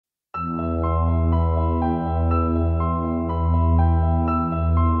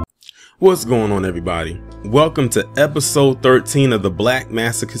What's going on, everybody? Welcome to episode 13 of the Black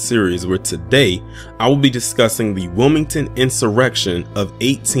Massacre series, where today I will be discussing the Wilmington Insurrection of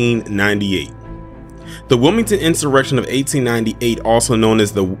 1898. The Wilmington Insurrection of 1898, also known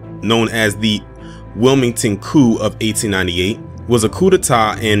as the Wilmington Coup of 1898, was a coup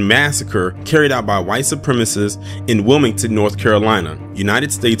d'etat and massacre carried out by white supremacists in Wilmington, North Carolina,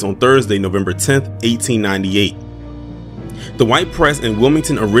 United States on Thursday, November 10th, 1898. The white press in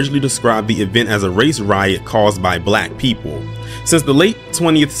Wilmington originally described the event as a race riot caused by black people. Since the late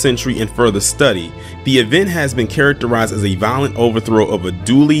 20th century and further study, the event has been characterized as a violent overthrow of a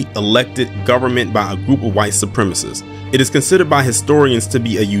duly elected government by a group of white supremacists. It is considered by historians to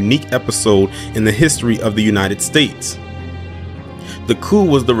be a unique episode in the history of the United States. The coup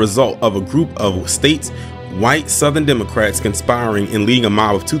was the result of a group of states' white Southern Democrats conspiring and leading a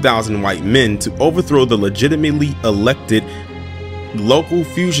mob of 2,000 white men to overthrow the legitimately elected local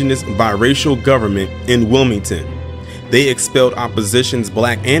fusionist biracial government in Wilmington. They expelled opposition's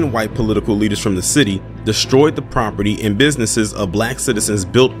black and white political leaders from the city, destroyed the property and businesses of black citizens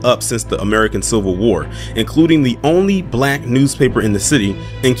built up since the American Civil War, including the only black newspaper in the city,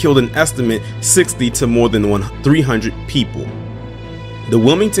 and killed an estimate 60 to more than 300 people. The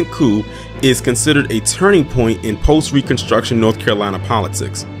Wilmington coup is considered a turning point in post-Reconstruction North Carolina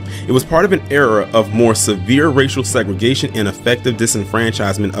politics. It was part of an era of more severe racial segregation and effective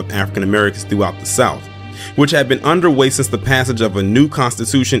disenfranchisement of African Americans throughout the South, which had been underway since the passage of a new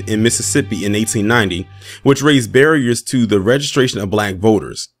constitution in Mississippi in 1890, which raised barriers to the registration of black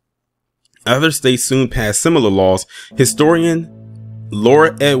voters. Other states soon passed similar laws. Historian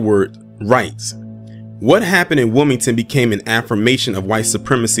Laura Edward writes, "What happened in Wilmington became an affirmation of white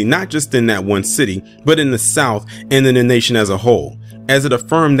supremacy, not just in that one city, but in the South and in the nation as a whole, as it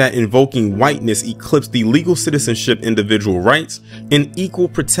affirmed that invoking whiteness eclipsed the legal citizenship, individual rights, and equal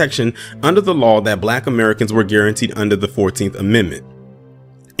protection under the law that black Americans were guaranteed under the 14th Amendment."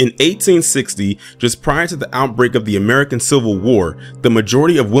 In 1860, just prior to the outbreak of the American Civil War, the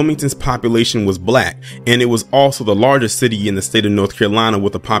majority of Wilmington's population was black, and it was also the largest city in the state of North Carolina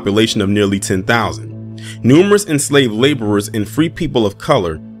with a population of nearly 10,000. Numerous enslaved laborers and free people of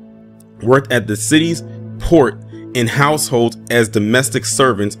color worked at the city's port and households as domestic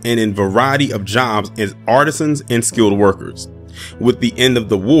servants and in a variety of jobs as artisans and skilled workers. With the end of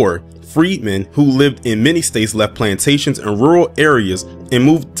the war, freedmen who lived in many states left plantations and rural areas and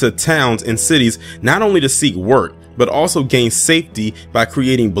moved to towns and cities not only to seek work, but also gain safety by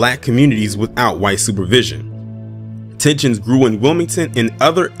creating black communities without white supervision. Tensions grew in Wilmington and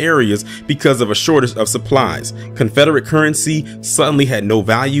other areas because of a shortage of supplies. Confederate currency suddenly had no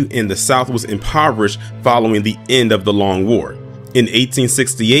value, and the South was impoverished following the end of the Long War. In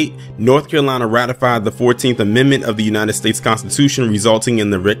 1868, North Carolina ratified the 14th Amendment of the United States Constitution, resulting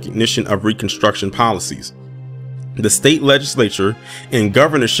in the recognition of Reconstruction policies. The state legislature and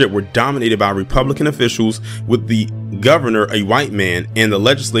governorship were dominated by Republican officials, with the governor a white man and the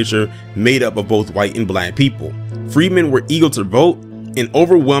legislature made up of both white and black people. Freedmen were eager to vote and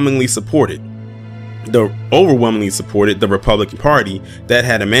overwhelmingly supported the Republican Party that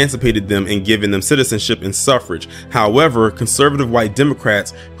had emancipated them and given them citizenship and suffrage. However, conservative white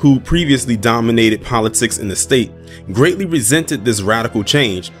Democrats, who previously dominated politics in the state, greatly resented this radical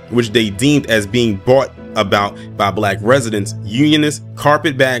change, which they deemed as being brought about by black residents, unionists,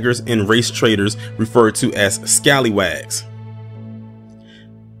 carpetbaggers, and race traders referred to as scallywags.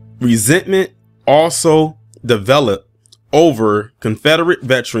 Resentment also developed over Confederate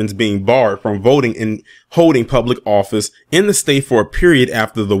veterans being barred from voting and holding public office in the state for a period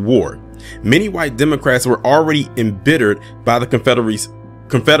after the war. Many white Democrats were already embittered by the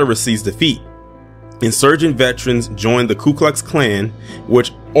Confederacy's defeat. Insurgent veterans joined the Ku Klux Klan,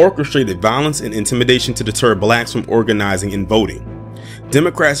 which orchestrated violence and intimidation to deter blacks from organizing and voting.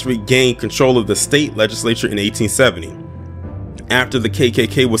 Democrats regained control of the state legislature in 1870. After the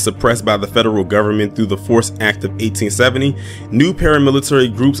KKK was suppressed by the federal government through the Force Act of 1870, new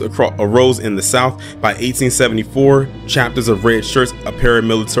paramilitary groups arose in the South. By 1874, chapters of Red Shirts, a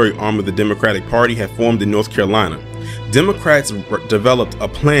paramilitary arm of the Democratic Party, had formed in North Carolina. Democrats developed a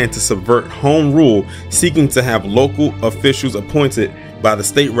plan to subvert home rule, seeking to have local officials appointed by the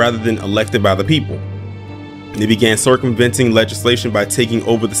state rather than elected by the people. They began circumventing legislation by taking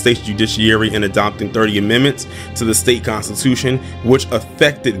over the state's judiciary and adopting 30 amendments to the state constitution, which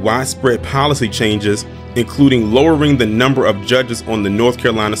affected widespread policy changes, including lowering the number of judges on the North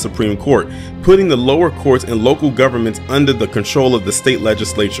Carolina Supreme Court, putting the lower courts and local governments under the control of the state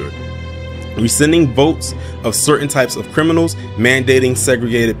legislature. rescinding votes of certain types of criminals, mandating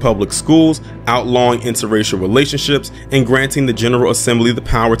segregated public schools, outlawing interracial relationships, and granting the General Assembly the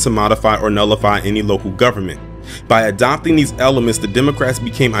power to modify or nullify any local government. By adopting these elements, the Democrats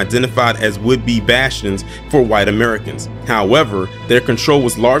became identified as would-be bastions for white Americans. However, their control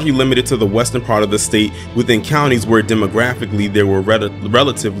was largely limited to the western part of the state, within counties where demographically there were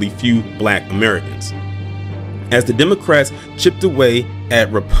relatively few black Americans. As the Democrats chipped away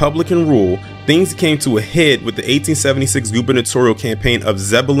at Republican rule, things came to a head with the 1876 gubernatorial campaign of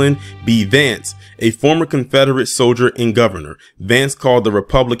Zebulon B. Vance, a former Confederate soldier and governor. Vance called the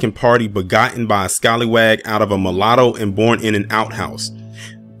Republican Party begotten by a scallywag out of a mulatto and born in an outhouse.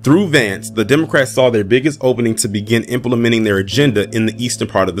 Through Vance, the Democrats saw their biggest opening to begin implementing their agenda in the eastern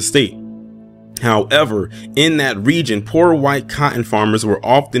part of the state. However, in that region, poor white cotton farmers were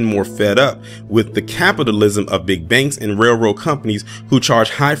often more fed up with the capitalism of big banks and railroad companies who charge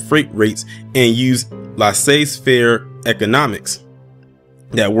high freight rates and use laissez-faire economics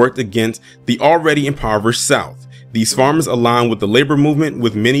that worked against the already impoverished South. These farmers aligned with the labor movement,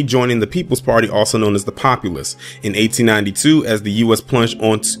 with many joining the People's Party, also known as the Populists. In 1892, as the U.S. plunged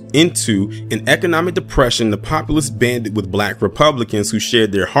into an economic depression, the Populists banded with black Republicans who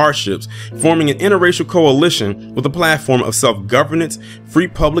shared their hardships, forming an interracial coalition with a platform of self-governance, free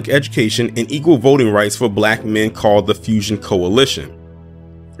public education, and equal voting rights for black men called the Fusion Coalition.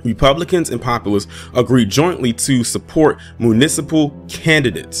 Republicans and Populists agreed jointly to support municipal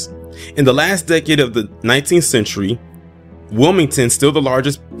candidates. In the last decade of the 19th century, Wilmington, still the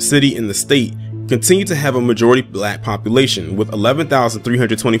largest city in the state, continued to have a majority black population, with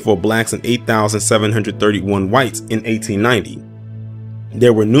 11,324 blacks and 8,731 whites in 1890.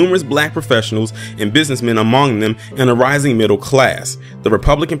 There were numerous black professionals and businessmen among them, and a rising middle class. The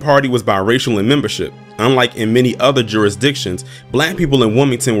Republican Party was biracial in membership. Unlike in many other jurisdictions, black people in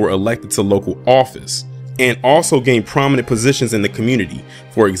Wilmington were elected to local office and also gained prominent positions in the community.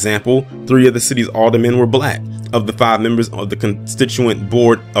 For example, 3 of the city's aldermen were black. Of the 5 members of the Constituent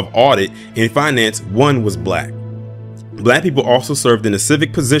Board of Audit and Finance, 1 was black. Black people also served in the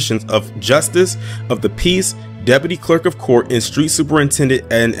civic positions of Justice of the Peace, Deputy Clerk of Court, and Street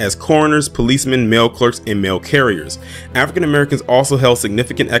Superintendent, and as coroners, policemen, mail clerks, and mail carriers. African Americans also held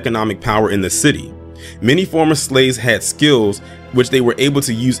significant economic power in the city. Many former slaves had skills which they were able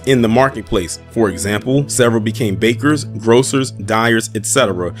to use in the marketplace. For example, several became bakers, grocers, dyers,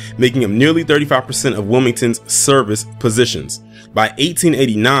 etc., making up nearly 35% of Wilmington's service positions. By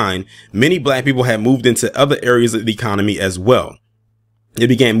 1889, many black people had moved into other areas of the economy as well. They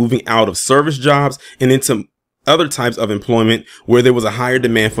began moving out of service jobs and into other types of employment where there was a higher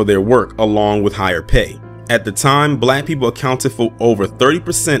demand for their work along with higher pay. At the time, black people accounted for over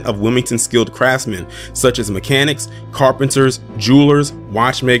 30% of Wilmington's skilled craftsmen, such as mechanics, carpenters, jewelers,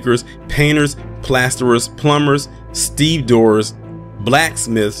 watchmakers, painters, plasterers, plumbers, stevedores,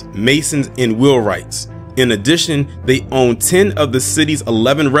 blacksmiths, masons, and wheelwrights. In addition, they owned 10 of the city's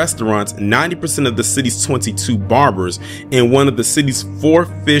 11 restaurants, 90% of the city's 22 barbers, and one of the city's 4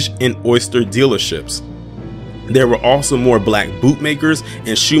 fish and oyster dealerships. There were also more black bootmakers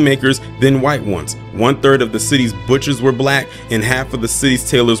and shoemakers than white ones. 1/3 of the city's butchers were black, and half of the city's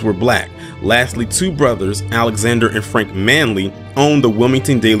tailors were black. Lastly, 2 brothers, Alexander and Frank Manley, owned the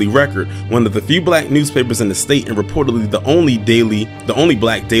Wilmington Daily Record, one of the few black newspapers in the state and reportedly the only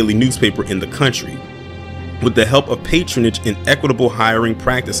black daily newspaper in the country. With the help of patronage and equitable hiring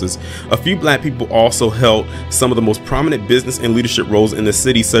practices, a few black people also held some of the most prominent business and leadership roles in the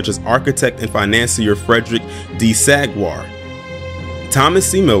city, such as architect and financier Frederick D. Saguar. Thomas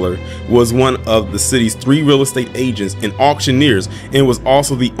C. Miller was one of the city's 3 real estate agents and auctioneers, and was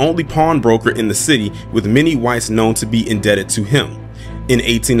also the only pawnbroker in the city, with many whites known to be indebted to him. In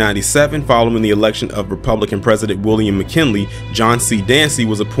 1897, following the election of Republican President William McKinley, John C. Dancy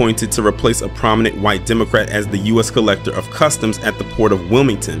was appointed to replace a prominent white Democrat as the U.S. Collector of Customs at the Port of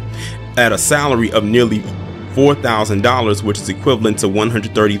Wilmington, at a salary of nearly $4,000, which is equivalent to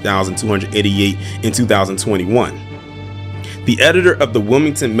 $130,288 in 2021. The editor of the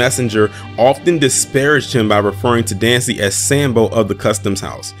Wilmington Messenger often disparaged him by referring to Dancy as Sambo of the Customs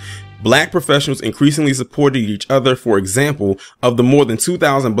House. Black professionals increasingly supported each other. For example, of the more than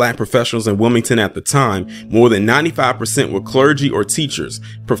 2,000 black professionals in Wilmington at the time, more than 95% were clergy or teachers,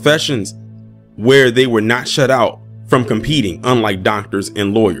 professions where they were not shut out from competing, unlike doctors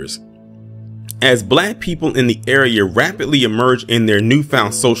and lawyers. As black people in the area rapidly emerged in their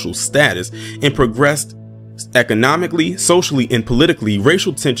newfound social status and progressed economically, socially, and politically,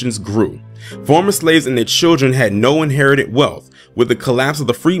 racial tensions grew. Former slaves and their children had no inherited wealth. With the collapse of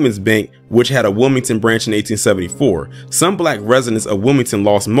the Freedmen's Bank, which had a Wilmington branch in 1874, some black residents of Wilmington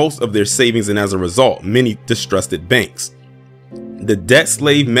lost most of their savings, and as a result, many distrusted banks. The debt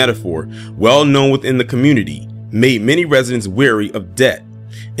slave metaphor, well known within the community, made many residents wary of debt.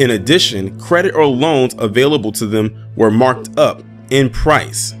 In addition, credit or loans available to them were marked up in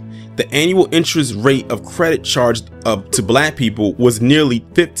price. The annual interest rate of credit charged up to black people was nearly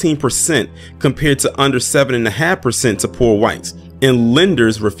 15% compared to under 7.5% to poor whites, and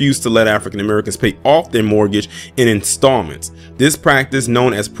lenders refused to let African Americans pay off their mortgage in installments. This practice,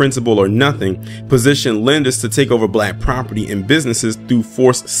 known as principal or nothing, positioned lenders to take over black property and businesses through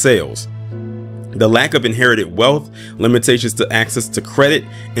forced sales. The lack of inherited wealth, limitations to access to credit,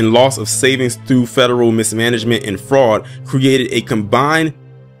 and loss of savings through federal mismanagement and fraud created a combined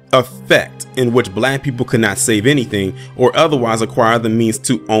effect in which black people could not save anything or otherwise acquire the means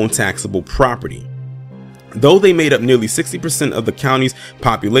to own taxable property. Though they made up nearly 60% of the county's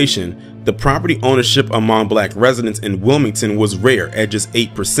population, the property ownership among black residents in Wilmington was rare at just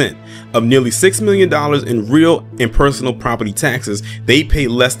 8%. Of nearly $6 million in real and personal property taxes, they paid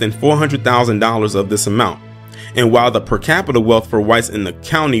less than $400,000 of this amount. And while the per capita wealth for whites in the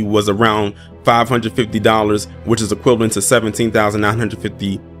county was around $550, which is equivalent to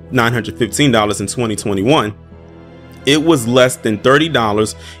 $17,915 in 2021, it was less than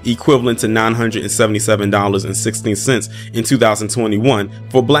 $30, equivalent to $977.16 in 2021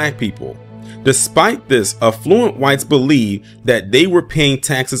 for black people. Despite this, affluent whites believed that they were paying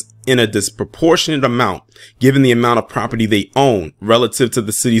taxes in a disproportionate amount given the amount of property they owned relative to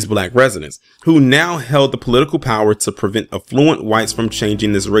the city's black residents, who now held the political power to prevent affluent whites from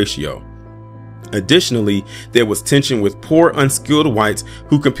changing this ratio. Additionally, there was tension with poor, unskilled whites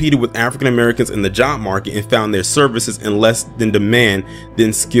who competed with African Americans in the job market and found their services in less demand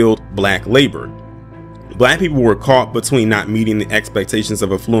than skilled black labor. Black people were caught between not meeting the expectations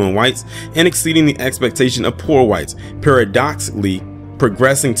of affluent whites and exceeding the expectation of poor whites, paradoxically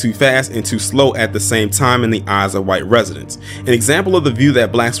progressing too fast and too slow at the same time in the eyes of white residents. An example of the view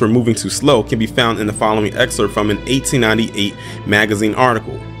that blacks were moving too slow can be found in the following excerpt from an 1898 magazine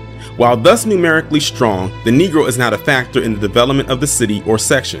article. While thus numerically strong, the Negro is not a factor in the development of the city or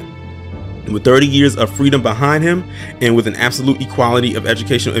section. With 30 years of freedom behind him, and with an absolute equality of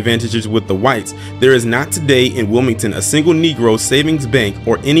educational advantages with the whites, there is not today in Wilmington a single Negro savings bank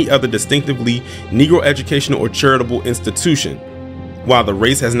or any other distinctively Negro educational or charitable institution, while the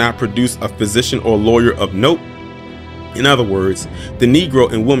race has not produced a physician or lawyer of note. In other words, the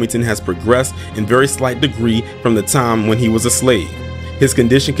Negro in Wilmington has progressed in very slight degree from the time when he was a slave. His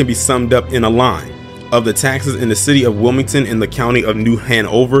condition can be summed up in a line. Of the taxes in the city of Wilmington and the county of New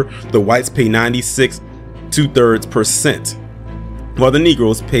Hanover, the whites pay 96 2/3%, while the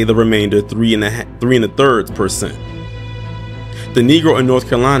Negroes pay the remainder 3 1/3%. The Negro in North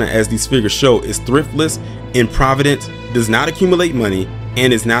Carolina, as these figures show, is thriftless, improvident, does not accumulate money,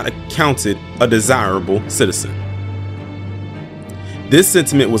 and is not accounted a desirable citizen. This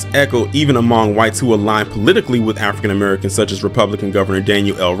sentiment was echoed even among whites who aligned politically with African Americans, such as Republican Governor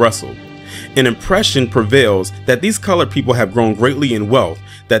Daniel L. Russell. An impression prevails that these colored people have grown greatly in wealth,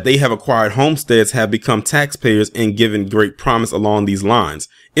 that they have acquired homesteads, have become taxpayers, and given great promise along these lines.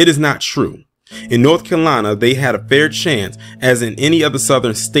 It is not true. In North Carolina, they had a fair chance, as in any other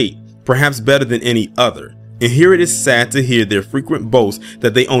southern state, perhaps better than any other. And here it is sad to hear their frequent boast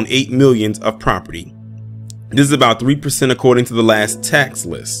that they own 8 million of property. This is about 3% according to the last tax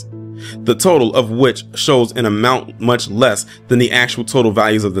list, the total of which shows an amount much less than the actual total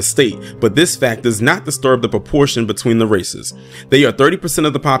values of the state, but this fact does not disturb the proportion between the races. They are 30%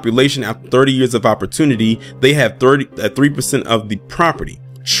 of the population. After 30 years of opportunity, they have 3% of the property.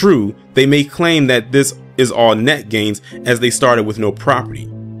 True, they may claim that this is all net gains as they started with no property.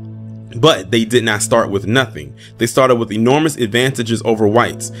 But they did not start with nothing. They started with enormous advantages over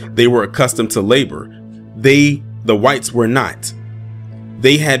whites. They were accustomed to labor. The whites were not.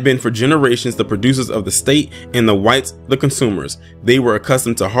 They had been for generations the producers of the state, and the whites the consumers. They were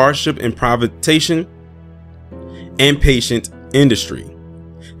accustomed to hardship and privation and patient industry.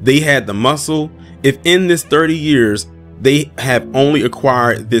 They had the muscle. If in this 30 years they have only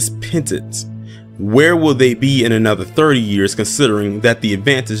acquired this pittance, where will they be in another 30 years, considering that the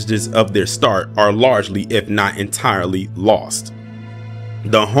advantages of their start are largely, if not entirely, lost?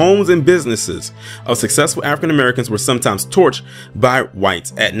 The homes and businesses of successful African Americans were sometimes torched by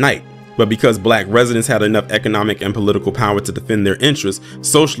whites at night, but because black residents had enough economic and political power to defend their interests,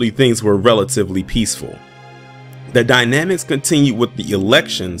 socially things were relatively peaceful. The dynamics continued with the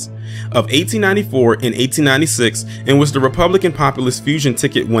elections of 1894 and 1896, in which the Republican Populist Fusion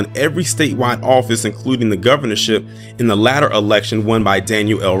ticket won every statewide office, including the governorship in the latter election won by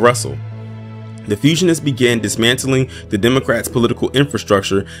Daniel L. Russell. The Fusionists began dismantling the Democrats' political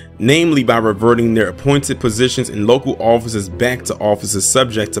infrastructure, namely by reverting their appointed positions in local offices back to offices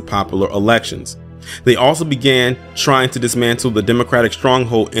subject to popular elections. They also began trying to dismantle the Democratic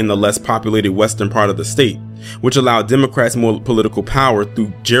stronghold in the less populated western part of the state, which allowed Democrats more political power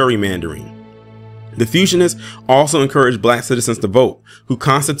through gerrymandering. The Fusionists also encouraged black citizens to vote, who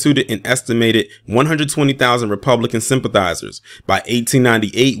constituted an estimated 120,000 Republican sympathizers. By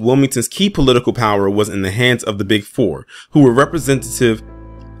 1898, Wilmington's key political power was in the hands of the Big Four, who were representative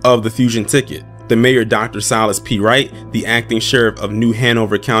of the Fusion ticket. The mayor, Dr. Silas P. Wright, the acting sheriff of New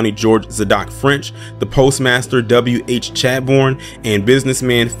Hanover County, George Zadok French, the postmaster, W. H. Chadbourne, and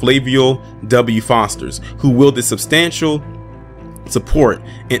businessman Flavio W. Fosters, who wielded substantial support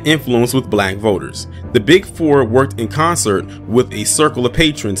and influence with black voters. The Big Four worked in concert with a circle of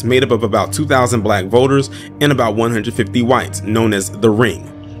patrons made up of about 2,000 black voters and about 150 whites, known as the Ring.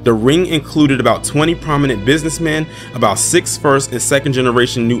 The Ring included about 20 prominent businessmen, about 6 first and second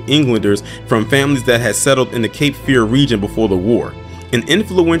generation New Englanders from families that had settled in the Cape Fear region before the war, and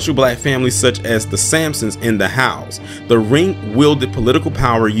influential black families such as the Sampsons and the Howes. The Ring wielded political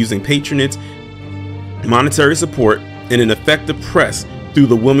power using patronage, monetary support, and an effective press through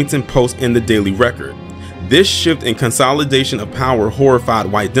the Wilmington Post and the Daily Record. This shift in consolidation of power horrified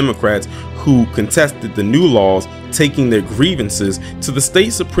white Democrats who contested the new laws, taking their grievances to the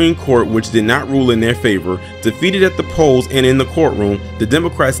state Supreme Court, which did not rule in their favor. Defeated at the polls and in the courtroom, the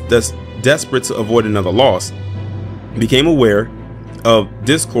Democrats, desperate to avoid another loss, became aware of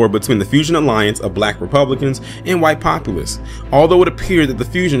discord between the Fusion alliance of black Republicans and white populists. Although it appeared that the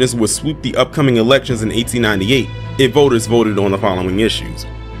Fusionists would sweep the upcoming elections in 1898, voters voted on the following issues.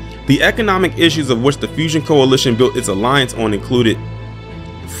 The economic issues of which the Fusion Coalition built its alliance on included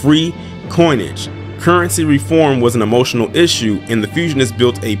free coinage. Currency reform was an emotional issue, and the Fusionists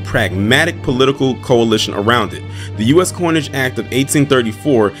built a pragmatic political coalition around it. The U.S. Coinage Act of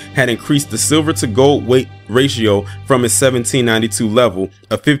 1834 had increased the silver to gold weight ratio from its 1792 level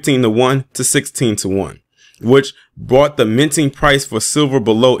of 15:1 to 16:1, which brought the minting price for silver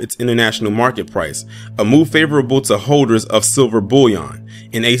below its international market price, a move favorable to holders of silver bullion.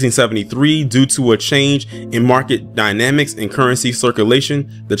 In 1873, due to a change in market dynamics and currency circulation,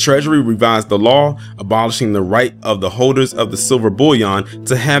 the Treasury revised the law, abolishing the right of the holders of the silver bullion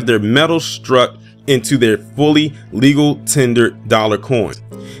to have their metal struck into their fully legal tendered dollar coin,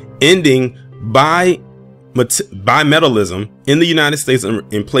 ending bimetallism in the United States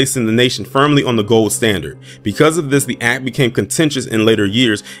and placing the nation firmly on the gold standard. Because of this, the act became contentious in later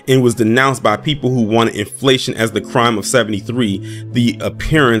years and was denounced by people who wanted inflation as the crime of 73. The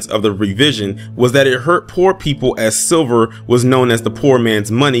appearance of the revision was that it hurt poor people, as silver was known as the poor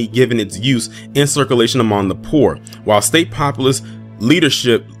man's money, given its use in circulation among the poor. While state populist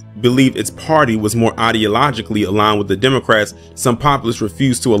leadership believed its party was more ideologically aligned with the Democrats, some populists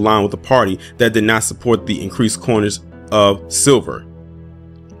refused to align with a party that did not support the increased coinage of silver.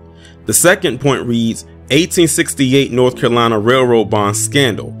 The second point reads, 1868 North Carolina Railroad bond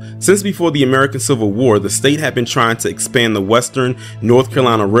scandal. Since before the American Civil War, the state had been trying to expand the Western North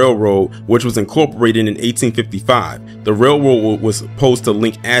Carolina Railroad, which was incorporated in 1855. The railroad was supposed to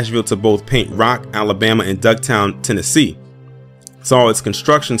link Asheville to both Paint Rock, Alabama, and Ducktown, Tennessee. Saw its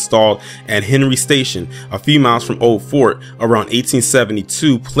construction stalled at Henry Station, a few miles from Old Fort, around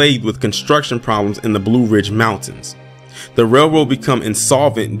 1872, plagued with construction problems in the Blue Ridge Mountains. The railroad became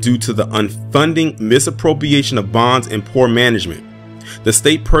insolvent due to the unfunding, misappropriation of bonds, and poor management. The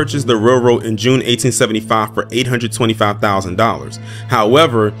state purchased the railroad in June 1875 for $825,000.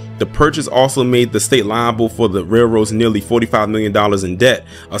 However, the purchase also made the state liable for the railroad's nearly $45 million in debt,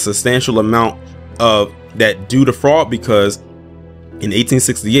 a substantial amount of that due to fraud, because in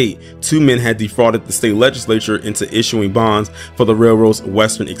 1868, 2 men had defrauded the state legislature into issuing bonds for the railroad's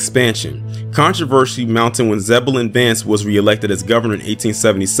western expansion. Controversy mounted when Zebulon Vance was reelected as governor in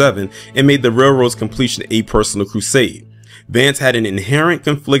 1877 and made the railroad's completion a personal crusade. Vance had an inherent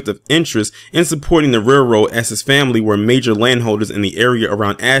conflict of interest in supporting the railroad, as his family were major landholders in the area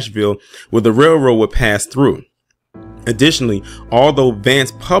around Asheville where the railroad would pass through. Additionally, although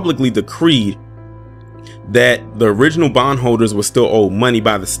Vance publicly decreed that the original bondholders were still owed money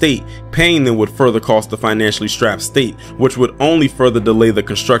by the state, paying them would further cost the financially strapped state, which would only further delay the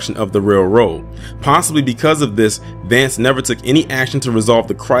construction of the railroad. Possibly because of this, Vance never took any action to resolve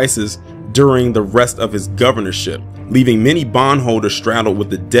the crisis during the rest of his governorship, leaving many bondholders straddled with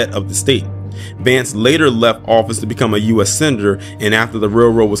the debt of the state. Vance later left office to become a U.S. Senator, and after the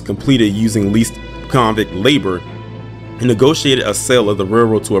railroad was completed using leased convict labor, he negotiated a sale of the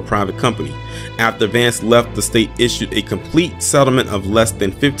railroad to a private company. After Vance left, the state issued a complete settlement of less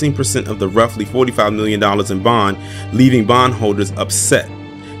than 15% of the roughly $45 million in bond, leaving bondholders upset.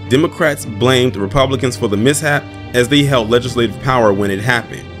 Democrats blamed Republicans for the mishap as they held legislative power when it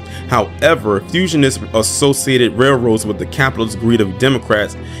happened. However, fusionists associated railroads with the capitalist greed of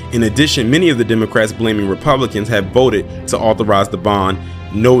Democrats. In addition, many of the Democrats blaming Republicans had voted to authorize the bond,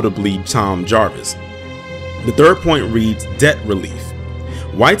 notably Tom Jarvis. The third point reads debt relief.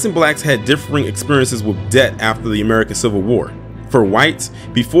 Whites and blacks had differing experiences with debt after the American Civil War. For whites,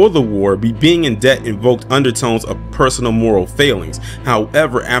 before the war, being in debt invoked undertones of personal moral failings.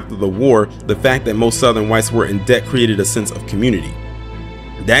 However, after the war, the fact that most Southern whites were in debt created a sense of community.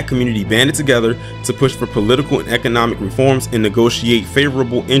 That community banded together to push for political and economic reforms and negotiate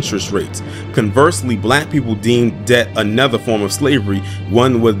favorable interest rates. Conversely, black people deemed debt another form of slavery,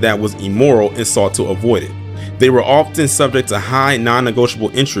 one that was immoral, and sought to avoid it. They were often subject to high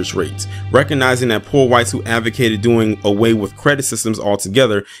non-negotiable interest rates. Recognizing that poor whites who advocated doing away with credit systems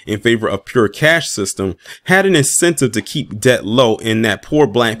altogether in favor of pure cash system had an incentive to keep debt low, and that poor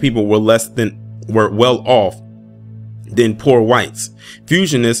black people were well off than poor whites.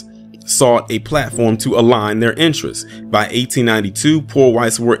 Fusionists sought a platform to align their interests. By 1892, poor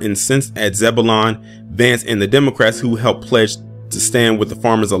whites were incensed at Zebulon, Vance, and the Democrats, who helped pledge to stand with the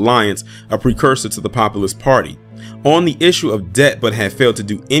Farmers Alliance, a precursor to the Populist Party, on the issue of debt, but had failed to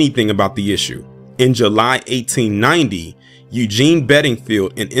do anything about the issue. In July 1890, Eugene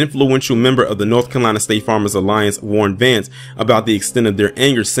Bedingfield, an influential member of the North Carolina State Farmers Alliance, warned Vance about the extent of their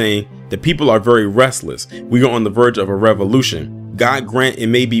anger, saying, "The people are very restless. We are on the verge of a revolution. God grant it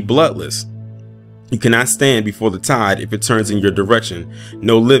may be bloodless. You cannot stand before the tide if it turns in your direction.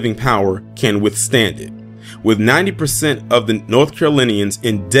 No living power can withstand it." With 90% of the North Carolinians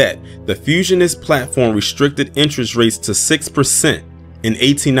in debt, the fusionist platform restricted interest rates to 6%. In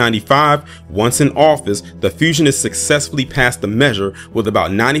 1895, once in office, the fusionists successfully passed the measure, with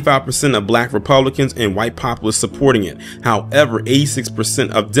about 95% of black Republicans and white populists supporting it. However,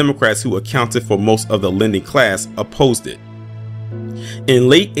 86% of Democrats, who accounted for most of the lending class, opposed it. In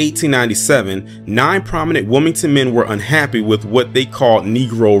late 1897, 9 prominent Wilmington men were unhappy with what they called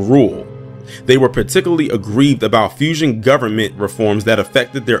Negro rule. They were particularly aggrieved about fusion government reforms that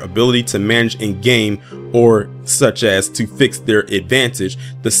affected their ability to manage and game, or such as to fix their advantage,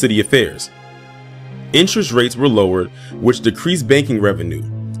 the city affairs. Interest rates were lowered, which decreased banking revenue.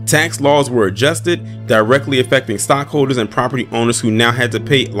 Tax laws were adjusted, directly affecting stockholders and property owners, who now had to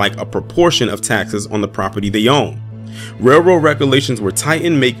pay like a proportion of taxes on the property they owned. Railroad regulations were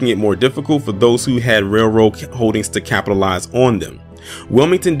tightened, making it more difficult for those who had railroad holdings to capitalize on them.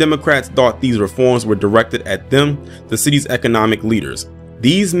 Wilmington Democrats thought these reforms were directed at them, the city's economic leaders.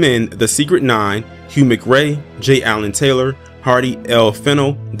 These men, the Secret Nine, Hugh McRae, J. Allen Taylor, Hardy L.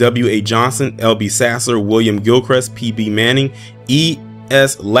 Fennell, W. A. Johnson, L. B. Sasser, William Gilchrist, P. B. Manning, E.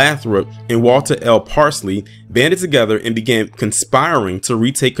 S. Lathrop, and Walter L. Parsley, banded together and began conspiring to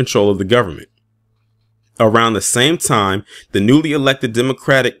retake control of the government. Around the same time, the newly elected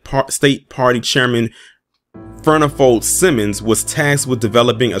Democratic State Party Chairman Furnifold Simmons was tasked with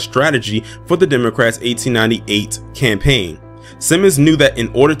developing a strategy for the Democrats' 1898 campaign. Simmons knew that in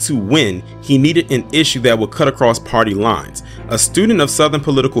order to win, he needed an issue that would cut across party lines. A student of Southern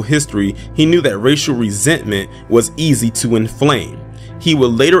political history, he knew that racial resentment was easy to inflame. He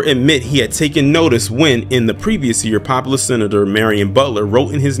would later admit he had taken notice when, in the previous year, Populist Senator Marion Butler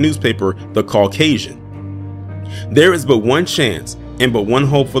wrote in his newspaper, The Caucasian, "There is but one chance and but one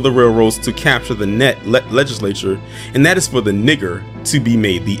hope for the railroads to capture the legislature, and that is for the nigger to be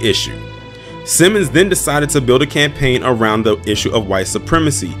made the issue." Simmons then decided to build a campaign around the issue of white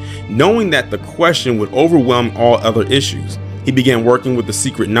supremacy, knowing that the question would overwhelm all other issues. He began working with the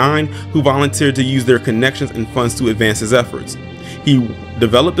Secret Nine, who volunteered to use their connections and funds to advance his efforts. He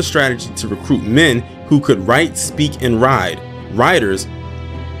developed a strategy to recruit men who could write, speak, and ride. Writers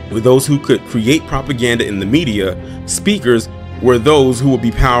were those who could create propaganda in the media. Speakers were those who would be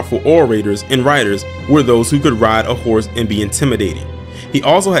powerful orators, and writers were those who could ride a horse and be intimidating. He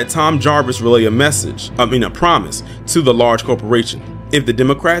also had Tom Jarvis relay a promise to the large corporation. If the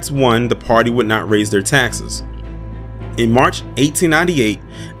Democrats won, the party would not raise their taxes. In March 1898,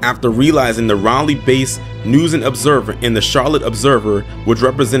 after realizing the Raleigh-based News and Observer and the Charlotte Observer, which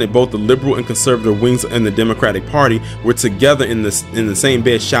represented both the liberal and conservative wings in the Democratic Party, were together in the same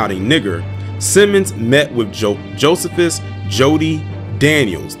bed shouting "nigger," Simmons met with Josephus, Jody,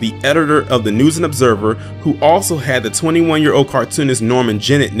 Daniels, the editor of the News and Observer, who also had the 21-year-old cartoonist Norman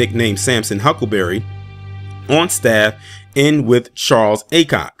Jennett, nicknamed Samson Huckleberry, on staff, in with Charles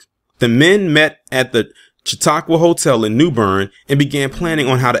Aycock. The men met at the Chautauqua Hotel in New Bern and began planning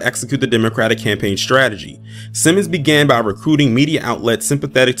on how to execute the Democratic campaign strategy. Simmons began by recruiting media outlets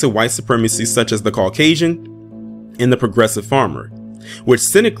sympathetic to white supremacy such as The Caucasian and The Progressive Farmer, which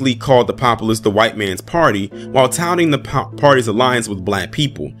cynically called the Populists the white man's party while touting the party's alliance with black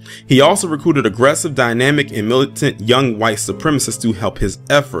people. He also recruited aggressive, dynamic, and militant young white supremacists to help his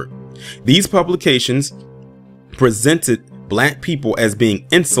effort. These publications presented black people as being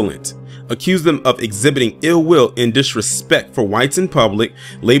insolent, accused them of exhibiting ill will and disrespect for whites in public,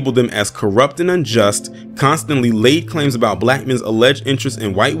 labeled them as corrupt and unjust, constantly laid claims about black men's alleged interest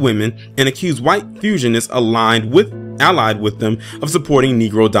in white women, and accused white fusionists allied with them of supporting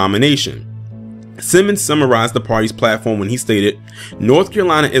Negro domination. Simmons summarized the party's platform when he stated, "North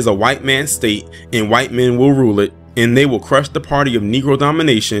Carolina is a white man's state and white men will rule it, and they will crush the party of Negro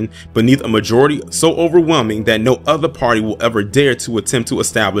domination beneath a majority so overwhelming that no other party will ever dare to attempt to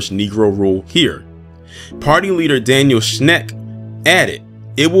establish Negro rule here." Party leader Daniel Schneck added,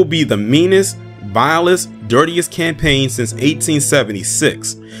 "It will be the meanest, vilest, dirtiest campaign since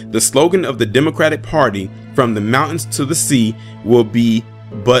 1876. The slogan of the Democratic Party, from the mountains to the sea, will be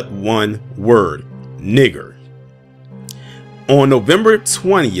but one word: nigger." On November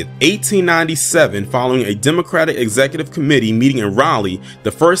 20th, 1897, following a Democratic Executive Committee meeting in Raleigh,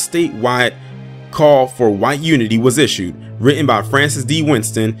 the first statewide call for white unity was issued. Written by Francis D.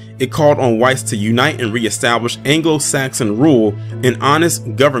 Winston, it called on whites to unite and reestablish Anglo-Saxon rule and honest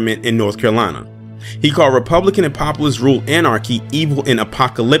government in North Carolina. He called Republican and populist rule anarchy evil and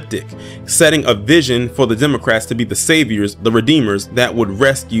apocalyptic, setting a vision for the Democrats to be the saviors, the redeemers that would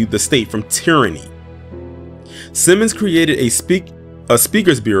rescue the state from tyranny. Simmons created a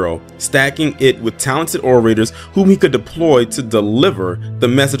speakers bureau, stacking it with talented orators whom he could deploy to deliver the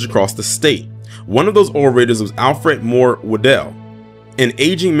message across the state. One of those orators was Alfred Moore Waddell, an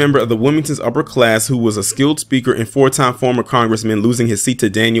aging member of the Wilmington's upper class who was a skilled speaker and four-time former congressman, losing his seat to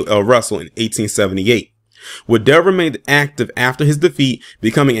Daniel L. Russell in 1878. Waddell remained active after his defeat,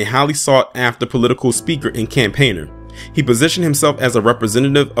 becoming a highly sought-after political speaker and campaigner. He positioned himself as a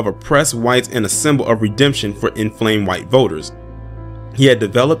representative of oppressed whites and a symbol of redemption for inflamed white voters. He had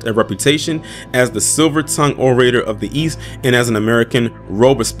developed a reputation as the silver-tongued orator of the East and as an American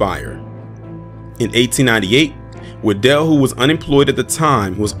Robespierre. In 1898, Waddell, who was unemployed at the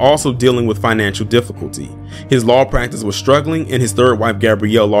time, was also dealing with financial difficulty. His law practice was struggling, and his third wife,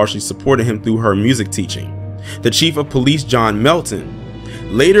 Gabrielle, largely supported him through her music teaching. The chief of police, John Melton,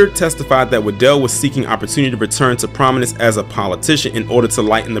 later testified that Waddell was seeking opportunity to return to prominence as a politician in order to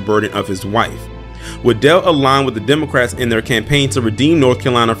lighten the burden of his wife. Waddell aligned with the Democrats in their campaign to redeem North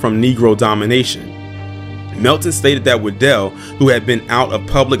Carolina from Negro domination. Melton stated that Waddell, who had been out of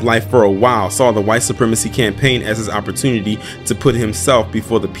public life for a while, saw the white supremacy campaign as his opportunity to put himself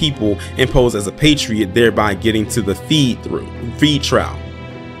before the people and pose as a patriot, thereby getting to the feed trial.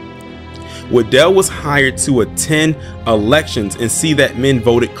 Waddell was hired to attend elections and see that men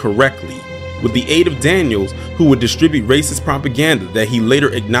voted correctly, with the aid of Daniels, who would distribute racist propaganda that he later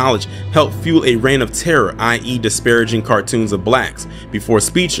acknowledged helped fuel a reign of terror, i.e. disparaging cartoons of blacks. Before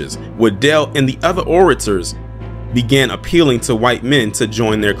speeches, Waddell and the other orators began appealing to white men to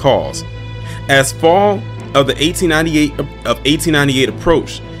join their cause. As fall of 1898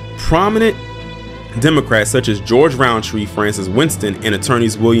 approached, prominent Democrats such as George Roundtree, Francis Winston, and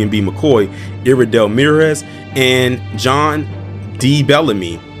attorneys William B. McCoy, Iredell Meares, and John D.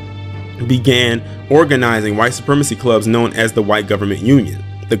 Bellamy began organizing white supremacy clubs known as the White Government Union.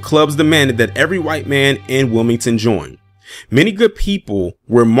 The clubs demanded that every white man in Wilmington join. Many good people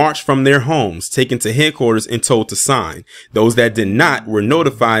were marched from their homes, taken to headquarters, and told to sign. Those that did not were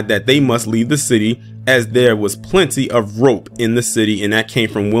notified that they must leave the city, as there was plenty of rope in the city, and that came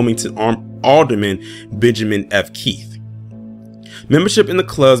from Wilmington Alderman Benjamin F. Keith. Membership in the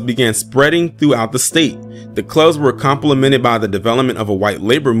clubs began spreading throughout the state. The clubs were complemented by the development of a white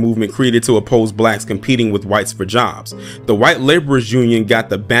labor movement created to oppose blacks competing with whites for jobs. The White Laborers Union got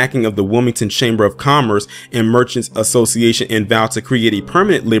the backing of the Wilmington Chamber of Commerce and Merchants Association and vowed to create a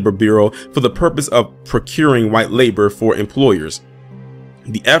permanent labor bureau for the purpose of procuring white labor for employers.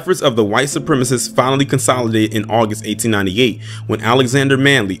 The efforts of the white supremacists finally consolidated in August 1898 when Alexander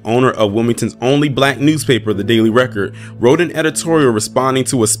Manley, owner of Wilmington's only black newspaper, The Daily Record, wrote an editorial responding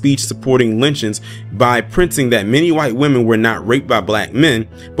to a speech supporting lynchings by printing that many white women were not raped by black men,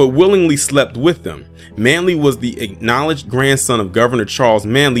 but willingly slept with them. Manley was the acknowledged grandson of Governor Charles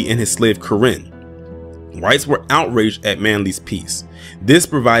Manley and his slave Corinne. Whites were outraged at Manly's piece. This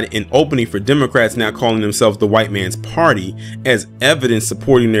provided an opening for Democrats, now calling themselves the white man's party, as evidence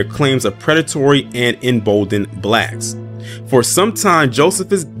supporting their claims of predatory and emboldened blacks. For some time,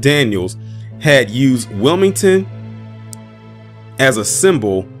 Josephus Daniels had used Wilmington as a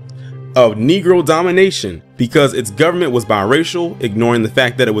symbol of Negro domination because its government was biracial, ignoring the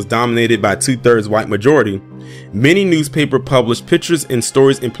fact that it was dominated by 2/3 white majority. Many newspapers published pictures and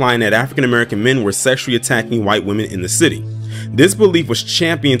stories implying that African American men were sexually attacking white women in the city. This belief was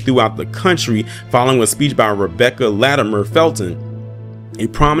championed throughout the country following a speech by Rebecca Latimer Felton, a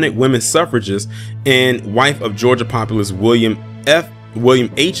prominent women's suffragist and wife of Georgia populist William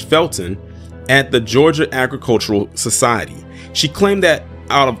H. Felton, at the Georgia Agricultural Society. She claimed that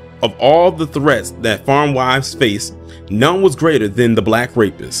out of all the threats that farm wives face, none was greater than the black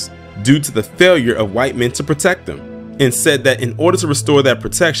rapists, due to the failure of white men to protect them, and said that in order to restore that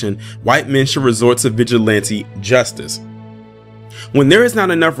protection, white men should resort to vigilante justice. When there is not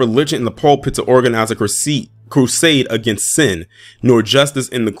enough religion in the pulpit to organize a crusade against sin, nor justice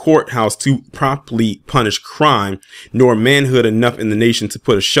in the courthouse to properly punish crime, nor manhood enough in the nation to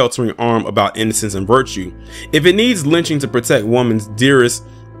put a sheltering arm about innocence and virtue, if it needs lynching to protect woman's dearest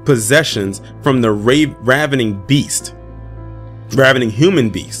possessions from the ravening human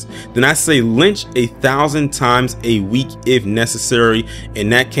beast, then I say lynch 1,000 times a week if necessary.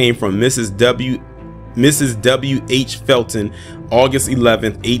 And that came from Mrs. W. H. Felton, August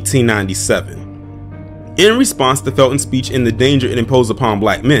 11th, 1897. In response to Felton's speech and the danger it imposed upon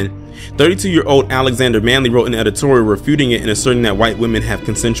black men, 32-year-old Alexander Manly wrote an editorial refuting it and asserting that white women have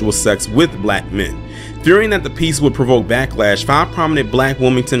consensual sex with black men. Fearing that the piece would provoke backlash, 5 prominent black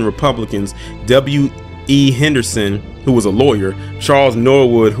Wilmington Republicans, W. E. Henderson, who was a lawyer, Charles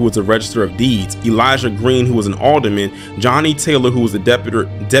Norwood, who was a register of deeds, Elijah Green, who was an alderman, Johnny Taylor, who was a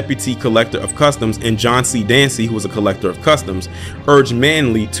deputy collector of customs, and John C. Dancy, who was a collector of customs, urged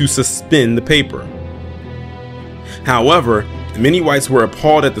Manly to suspend the paper. However, many whites were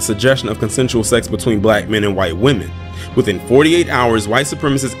appalled at the suggestion of consensual sex between black men and white women. Within 48 hours, white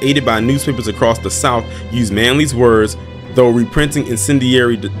supremacists aided by newspapers across the South used Manly's words, though reprinting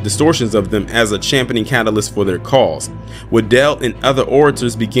incendiary distortions of them, as a championing catalyst for their cause. Waddell and other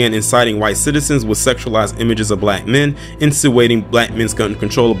orators began inciting white citizens with sexualized images of black men, insinuating black men's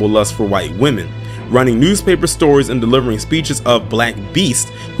uncontrollable lust for white women, running newspaper stories and delivering speeches of black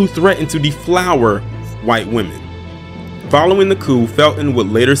beasts who threatened to deflower white women. Following the coup, Felton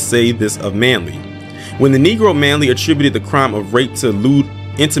would later say this of Manly: when the Negro Manly attributed the crime of rape to lewd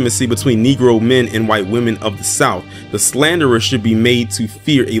intimacy between Negro men and white women of the South, the slanderer should be made to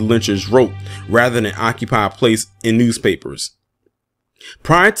fear a lyncher's rope rather than occupy a place in newspapers.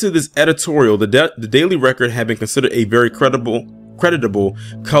 Prior to this editorial, the Daily Record had been considered a very creditable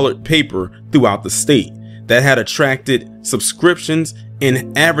colored paper throughout the state that had attracted subscriptions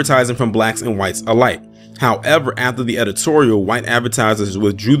and advertising from blacks and whites alike. However, after the editorial, white advertisers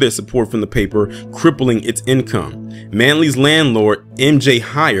withdrew their support from the paper, crippling its income. Manly's landlord, M.J.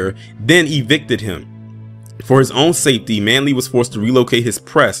 Heyer, then evicted him. For his own safety, Manly was forced to relocate his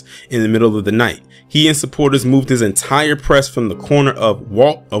press in the middle of the night. He and supporters moved his entire press from the corner of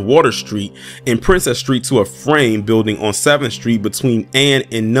Water Street and Princess Street to a frame building on 7th Street between Ann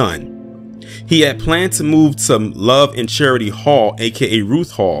and Nunn. He had planned to move to Love and Charity Hall, aka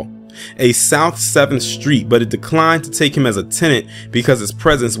Ruth Hall, a South 7th Street, but it declined to take him as a tenant because his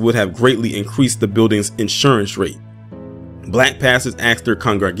presence would have greatly increased the building's insurance rate. Black pastors asked their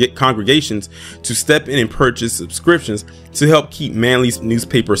congregations to step in and purchase subscriptions to help keep Manly's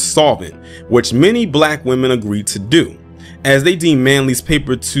newspaper solvent, which many black women agreed to do, as they deemed Manly's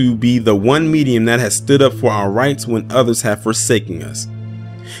paper to be the one medium that has stood up for our rights when others have forsaken us.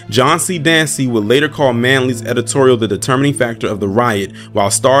 John C. Dancy would later call Manly's editorial the determining factor of the riot,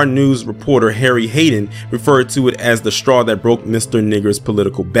 while Star News reporter Harry Hayden referred to it as the straw that broke Mr. Nigger's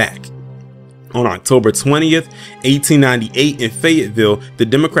political back. On October 20th, 1898 in Fayetteville, the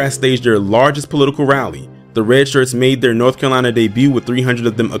Democrats staged their largest political rally. The Red Shirts made their North Carolina debut, with 300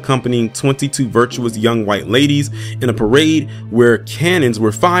 of them accompanying 22 virtuous young white ladies in a parade where cannons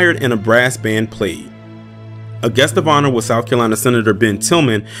were fired and a brass band played. A guest of honor was South Carolina Senator Ben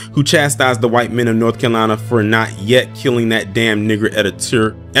Tillman, who chastised the white men of North Carolina for not yet killing that damn nigger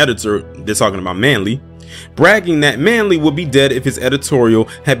editor, they're talking about Manly, bragging that Manly would be dead if his editorial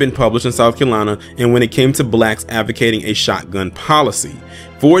had been published in South Carolina, and when it came to blacks, advocating a shotgun policy.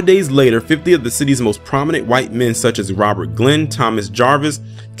 4 days later, 50 of the city's most prominent white men, such as Robert Glenn, Thomas Jarvis,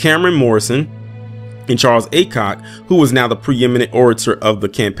 Cameron Morrison, and Charles Aycock, who was now the preeminent orator of the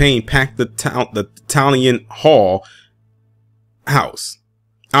campaign, packed the Taurean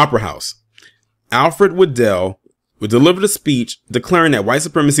Opera House. Alfred Waddell would deliver a speech declaring that white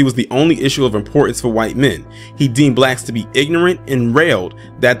supremacy was the only issue of importance for white men. He deemed blacks to be ignorant and railed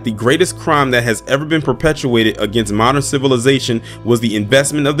that the greatest crime that has ever been perpetuated against modern civilization was the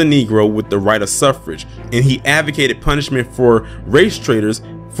investment of the Negro with the right of suffrage, and he advocated punishment for race traitors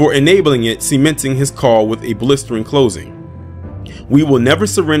for enabling it, cementing his call with a blistering closing. We will never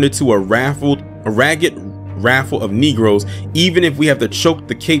surrender to a ragged raffle of Negroes, even if we have to choke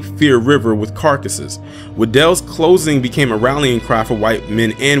the Cape Fear River with carcasses. Waddell's closing became a rallying cry for white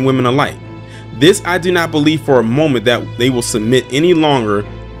men and women alike. This I do not believe for a moment that they will submit any longer.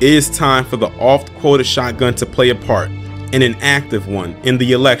 It is time for the oft-quoted shotgun to play a part, and an active one, in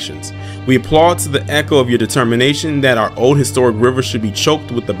the elections. We applaud to the echo of your determination that our old historic river should be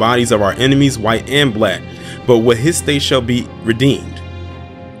choked with the bodies of our enemies, white and black, but what his state shall be redeemed.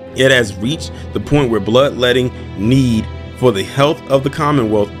 It has reached the point where bloodletting need for the health of the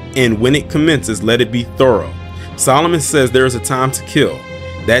Commonwealth, and when it commences, let it be thorough. Solomon says there is a time to kill.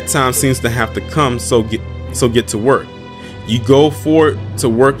 That time seems to have to come, so get to work. You go forward to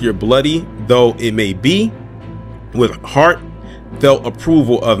work your bloody, though it may be, with heartfelt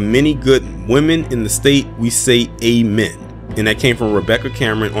approval of many good women in the state. We say amen. And that came from Rebecca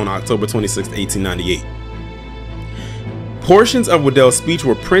Cameron on October 26, 1898. Portions of Waddell's speech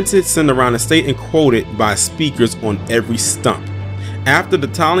were printed, sent around the state, and quoted by speakers on every stump. After the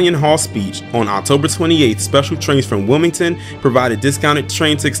Taurean Hall speech on October 28th, special trains from Wilmington provided discounted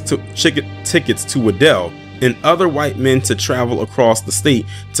train tickets to Waddell and other white men to travel across the state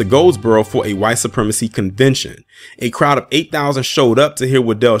to Goldsboro for a white supremacy convention. A crowd of 8,000 showed up to hear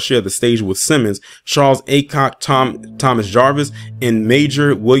Waddell share the stage with Simmons, Charles Aycock, Thomas Jarvis, and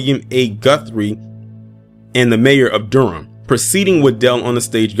Major William A. Guthrie, and the mayor of Durham. Preceding Waddell on the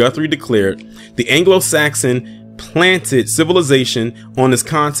stage, Guthrie declared, "The Anglo-Saxon planted civilization on this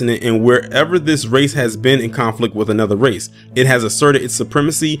continent, and wherever this race has been in conflict with another race, it has asserted its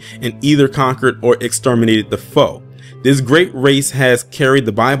supremacy and either conquered or exterminated the foe. This great race has carried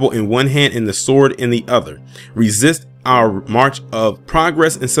the Bible in one hand and the sword in the other. Resist our march of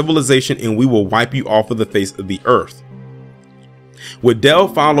progress and civilization, and we will wipe you off of the face of the earth." Waddell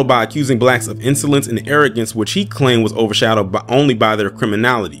followed by accusing blacks of insolence and arrogance, which he claimed was overshadowed only by their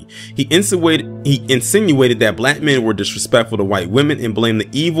criminality. He insinuated that black men were disrespectful to white women and blamed the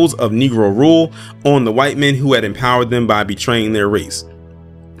evils of Negro rule on the white men who had empowered them by betraying their race.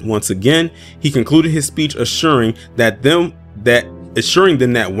 Once again, he concluded his speech assuring them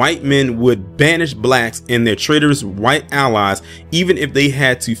that white men would banish blacks and their traitorous white allies, even if they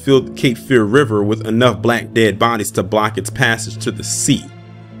had to fill the Cape Fear River with enough black dead bodies to block its passage to the sea.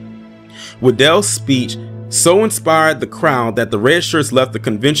 Waddell's speech so inspired the crowd that the red shirts left the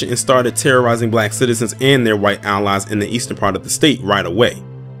convention and started terrorizing black citizens and their white allies in the eastern part of the state right away.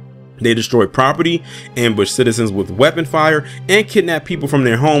 They destroyed property, ambushed citizens with weapon fire, and kidnapped people from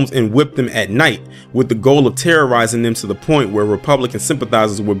their homes and whipped them at night, with the goal of terrorizing them to the point where Republican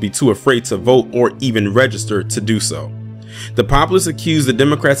sympathizers would be too afraid to vote or even register to do so. The populists accused the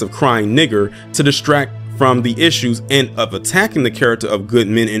Democrats of crying nigger to distract from the issues and of attacking the character of good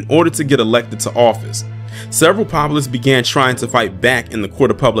men in order to get elected to office. Several populists began trying to fight back in the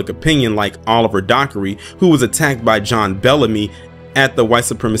court of public opinion, like Oliver Dockery, who was attacked by John Bellamy at the white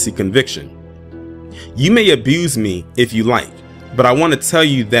supremacy conviction. "You may abuse me if you like, but I want to tell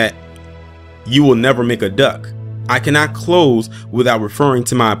you that you will never make a duck. I cannot close without referring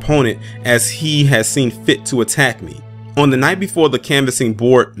to my opponent, as he has seen fit to attack me. On the night before the canvassing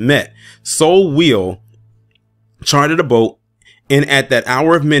board met, Sol Wheel chartered a boat and at that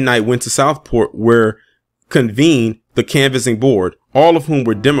hour of midnight went to Southport, where convened the canvassing board, all of whom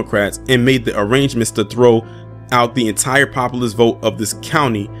were Democrats, and made the arrangements to throw out the entire populist vote of this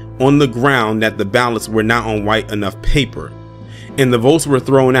county on the ground that the ballots were not on white enough paper, and the votes were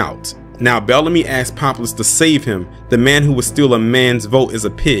thrown out. Now Bellamy asked populists to save him. The man who would steal a man's vote is a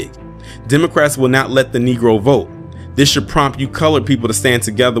pig. Democrats will not let the Negro vote. This should prompt you colored people to stand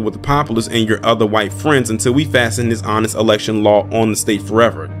together with the populists and your other white friends until we fasten this honest election law on the state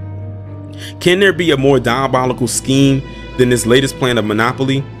forever. Can there be a more diabolical scheme than this latest plan of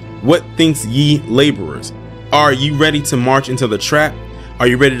monopoly? What thinks ye laborers? Are you ready to march into the trap? Are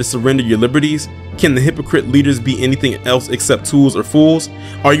you ready to surrender your liberties? Can the hypocrite leaders be anything else except tools or fools?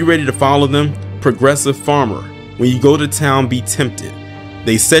 Are you ready to follow them? Progressive farmer, when you go to town, be tempted.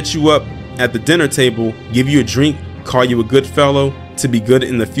 They set you up at the dinner table, give you a drink, call you a good fellow, to be good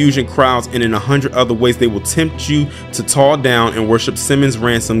in the fusion crowds, and in 100 other ways they will tempt you to taw down and worship Simmons'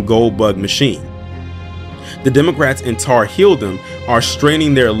 ransom gold bug machine. The Democrats in Tar Heeldom are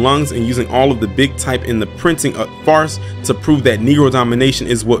straining their lungs and using all of the big type in the printing of farce to prove that Negro domination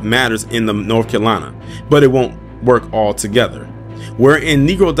is what matters in the North Carolina, but it won't work altogether. Wherein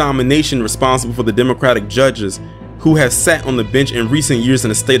Negro domination responsible for the Democratic judges who have sat on the bench in recent years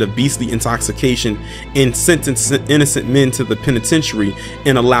in a state of beastly intoxication and sentenced innocent men to the penitentiary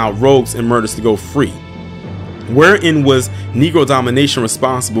and allowed rogues and murders to go free. Wherein was Negro domination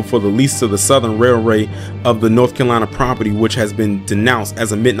responsible for the lease to the Southern Railway of the North Carolina property, which has been denounced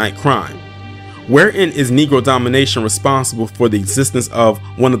as a midnight crime? Wherein is Negro domination responsible for the existence of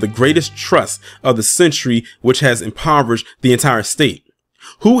one of the greatest trusts of the century, which has impoverished the entire state?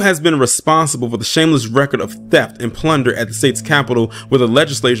 Who has been responsible for the shameless record of theft and plunder at the state's capital, where the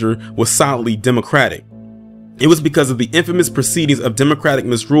legislature was solidly Democratic? It was because of the infamous proceedings of Democratic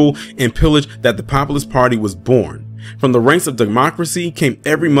misrule and pillage that the Populist Party was born. From the ranks of democracy came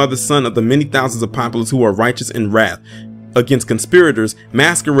every mother's son of the many thousands of populace who are righteous in wrath against conspirators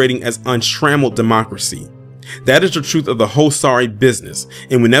masquerading as untrammeled democracy. That is the truth of the whole sorry business,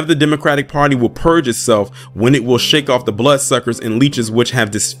 and whenever the Democratic Party will purge itself, when it will shake off the bloodsuckers and leeches which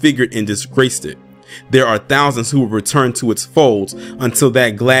have disfigured and disgraced it, there are thousands who will return to its folds. Until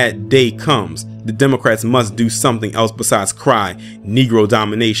that glad day comes, the Democrats must do something else besides cry Negro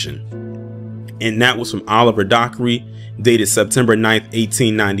domination. And that was from Oliver Dockery, dated September 9th,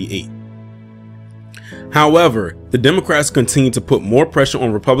 1898. However, the Democrats continue to put more pressure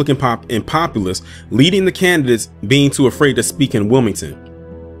on Republican and populists, leading the candidates being too afraid to speak in Wilmington.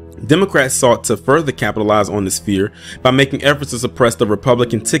 Democrats sought to further capitalize on this fear by making efforts to suppress the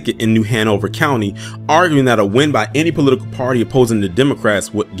Republican ticket in New Hanover County, arguing that a win by any political party opposing the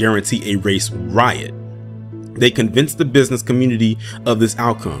Democrats would guarantee a race riot. They convinced the business community of this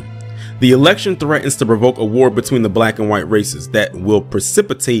outcome. The election threatens to provoke a war between the black and white races that will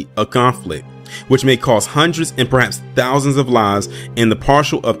precipitate a conflict, which may cause hundreds and perhaps thousands of lives and the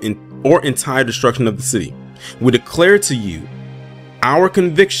partial or entire destruction of the city. We declare to you our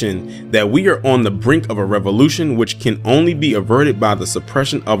conviction that we are on the brink of a revolution which can only be averted by the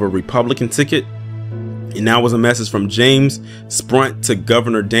suppression of a Republican ticket. And that was a message from James Sprunt to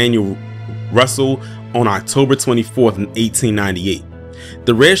Governor Daniel Russell on October 24th, 1898.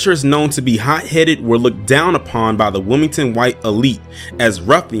 The red shirts, known to be hot-headed, were looked down upon by the Wilmington white elite as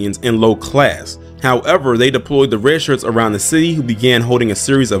ruffians and low class. However, they deployed the red shirts around the city, who began holding a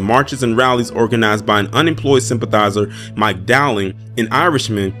series of marches and rallies organized by an unemployed sympathizer, Mike Dowling, an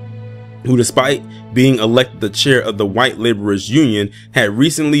Irishman who, despite being elected the chair of the White Laborers Union, had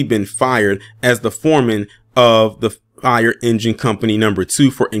recently been fired as the foreman of the Fire Engine Company No.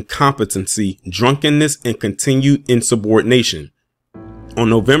 2 for incompetency, drunkenness, and continued insubordination. On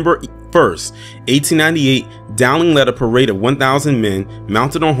November 1st, 1898, Dowling led a parade of 1,000 men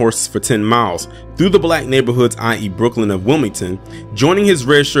mounted on horses for 10 miles through the black neighborhoods, i.e. Brooklyn of Wilmington. Joining his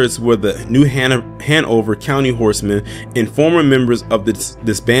red shirts were the New Hanover County Horsemen and former members of the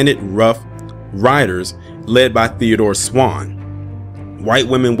disbanded Rough Riders led by Theodore Swan. White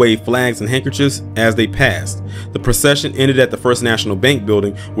women waved flags and handkerchiefs as they passed. The procession ended at the First National Bank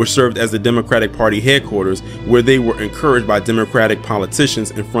building, which served as the Democratic Party headquarters, where they were encouraged by Democratic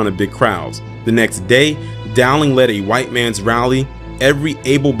politicians in front of big crowds. The next day, Dowling led a white man's rally. Every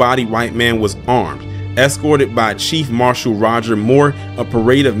able-bodied white man was armed. Escorted by Chief Marshal Roger Moore, a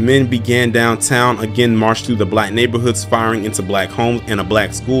parade of men began downtown, again marched through the black neighborhoods, firing into black homes and a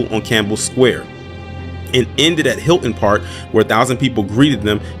black school on Campbell Square, and ended at Hilton Park, where 1,000 people greeted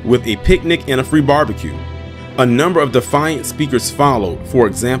them with a picnic and a free barbecue. A number of defiant speakers followed. For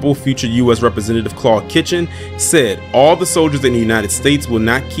example, future U.S. Representative Claude Kitchen said, "All the soldiers in the United States will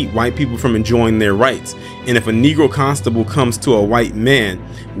not keep white people from enjoying their rights, and if a Negro constable comes to a white man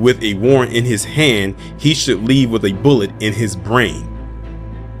with a warrant in his hand, he should leave with a bullet in his brain."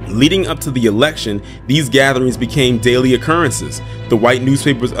 Leading up to the election, these gatherings became daily occurrences. The white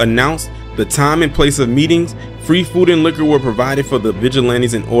newspapers announced the time and place of meetings. Free food and liquor were provided for the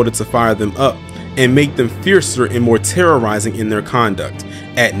vigilantes in order to fire them up and make them fiercer and more terrorizing in their conduct.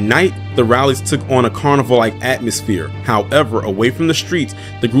 At night, the rallies took on a carnival-like atmosphere. However, away from the streets,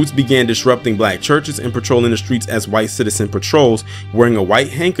 the groups began disrupting black churches and patrolling the streets as white citizen patrols, wearing a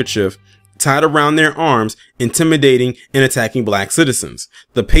white handkerchief tied around their arms, intimidating and attacking black citizens.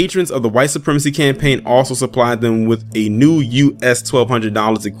 The patrons of the white supremacy campaign also supplied them with a new US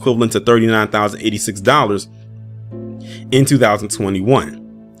 $1,200 equivalent to $39,086 in 2021.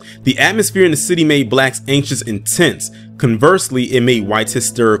 The atmosphere in the city made blacks anxious and tense. Conversely, it made whites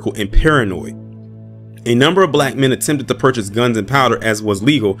hysterical and paranoid. A number of black men attempted to purchase guns and powder as was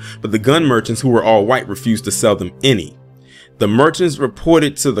legal, but the gun merchants, who were all white, refused to sell them any. The merchants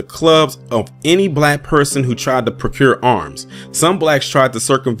reported to the clubs of any black person who tried to procure arms. Some blacks tried to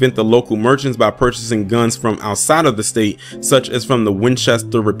circumvent the local merchants by purchasing guns from outside of the state, such as from the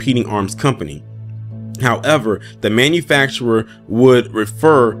Winchester Repeating Arms Company. However, the manufacturer would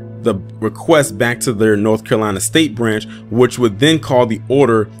refer the request back to their North Carolina state branch, which would then call the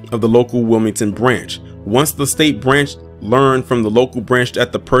order of the local Wilmington branch. Once the state branch learned from the local branch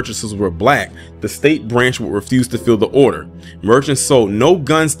that the purchasers were black, the state branch would refuse to fill the order. Merchants sold no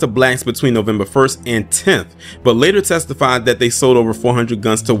guns to blacks between November 1st and 10th, but later testified that they sold over 400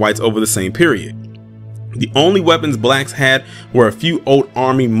 guns to whites over the same period. The only weapons blacks had were a few old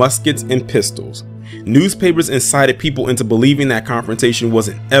army muskets and pistols. Newspapers incited people into believing that confrontation was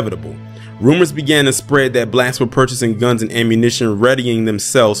inevitable. Rumors began to spread that blacks were purchasing guns and ammunition, readying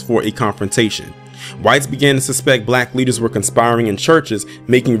themselves for a confrontation. Whites began to suspect black leaders were conspiring in churches,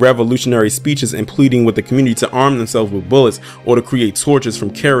 making revolutionary speeches and pleading with the community to arm themselves with bullets or to create torches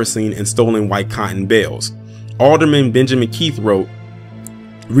from kerosene and stolen white cotton bales. Alderman Benjamin Keith wrote,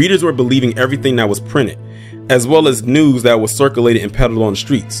 "Readers were believing everything that was printed, as well as news that was circulated and peddled on the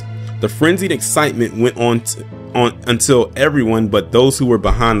streets. The frenzied excitement went on until everyone but those who were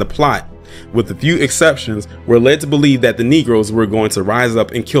behind the plot, with a few exceptions, were led to believe that the Negroes were going to rise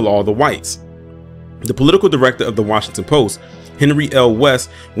up and kill all the whites." The political director of the Washington Post, Henry L. West,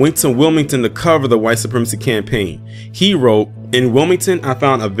 went to Wilmington to cover the white supremacy campaign. He wrote, "In Wilmington, I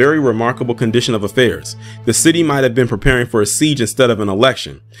found a very remarkable condition of affairs. The city might have been preparing for a siege instead of an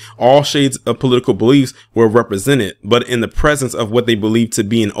election. All shades of political beliefs were represented, but in the presence of what they believed to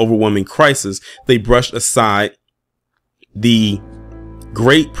be an overwhelming crisis, they brushed aside the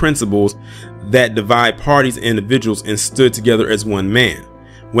great principles that divide parties and individuals and stood together as one man.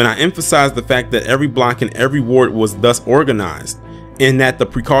 When I emphasized the fact that every block and every ward was thus organized, and that the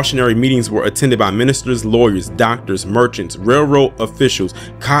precautionary meetings were attended by ministers, lawyers, doctors, merchants, railroad officials,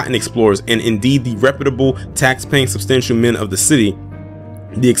 cotton explorers, and indeed the reputable, tax-paying, substantial men of the city,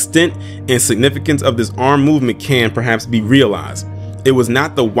 the extent and significance of this armed movement can perhaps be realized. It was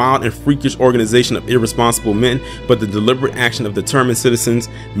not the wild and freakish organization of irresponsible men, but the deliberate action of determined citizens,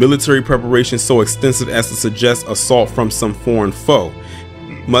 military preparation so extensive as to suggest assault from some foreign foe.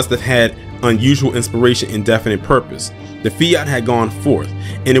 Must have had unusual inspiration and definite purpose. The fiat had gone forth,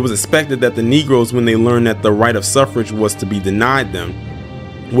 and it was expected that the Negroes, when they learned that the right of suffrage was to be denied them,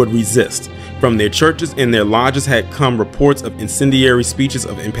 would resist. From their churches and their lodges had come reports of incendiary speeches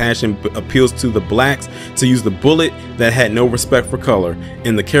of impassioned appeals to the blacks to use the bullet that had no respect for color,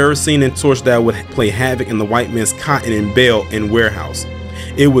 and the kerosene and torch that would play havoc in the white man's cotton and bale and warehouse.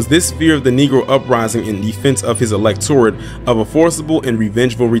 It was this fear of the Negro uprising in defense of his electorate of a forcible and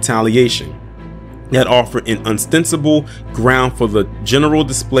revengeful retaliation that offered an ostensible ground for the general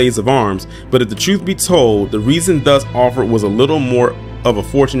displays of arms, but if the truth be told, the reason thus offered was a little more of a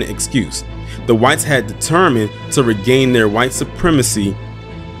fortunate excuse. The whites had determined to regain their white supremacy,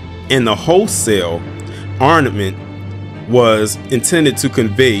 and the wholesale armament was intended to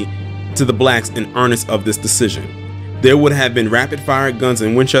convey to the blacks an earnest of this decision. There would have been rapid-fire guns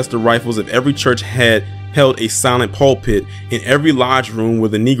and Winchester rifles if every church had held a silent pulpit, and every lodge room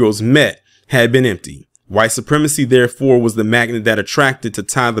where the Negroes met had been empty. White supremacy, therefore, was the magnet that attracted to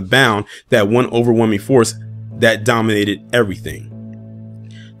tie the bound that one overwhelming force that dominated everything.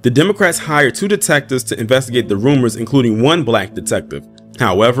 The Democrats hired 2 detectives to investigate the rumors, including 1 black detective.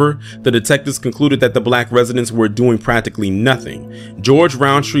 However, the detectives concluded that the black residents were doing practically nothing. George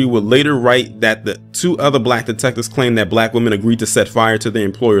Roundtree would later write that the 2 other black detectives claimed that black women agreed to set fire to their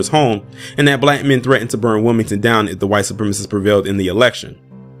employer's home, and that black men threatened to burn Wilmington down if the white supremacists prevailed in the election.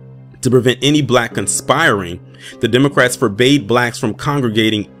 To prevent any black conspiring, the Democrats forbade blacks from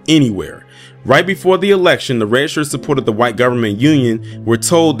congregating anywhere. Right before the election, the red shirts supported the white government union were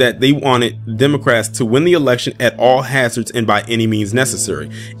told that they wanted Democrats to win the election at all hazards and by any means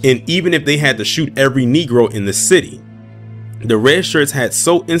necessary, and even if they had to shoot every Negro in the city. The red shirts had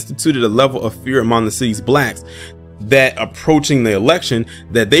so instituted a level of fear among the city's blacks that approaching the election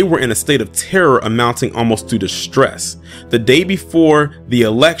that they were in a state of terror amounting almost to distress. The day before the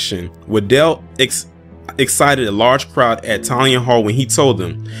election, Waddell excited a large crowd at Taurean Hall when he told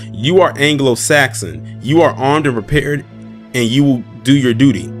them, "You are Anglo-Saxon, you are armed and prepared, and you will do your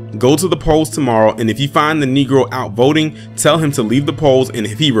duty. Go to the polls tomorrow, and if you find the Negro out voting, tell him to leave the polls, and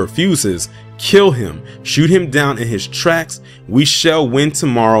if he refuses, kill him, shoot him down in his tracks. We shall win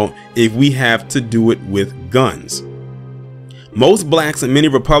tomorrow if we have to do it with guns." Most blacks and many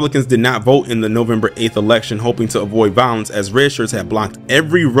Republicans did not vote in the November 8th election, hoping to avoid violence, as red shirts had blocked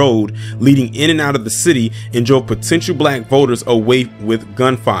every road leading in and out of the city and drove potential black voters away with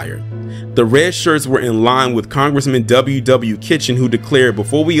gunfire. The red shirts were in line with Congressman W.W. Kitchen, who declared,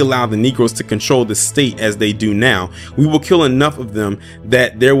 "Before we allow the Negroes to control the state as they do now, we will kill enough of them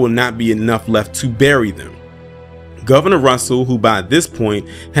that there will not be enough left to bury them." Governor Russell, who by this point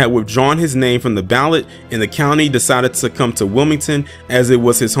had withdrawn his name from the ballot in the county, decided to come to Wilmington as it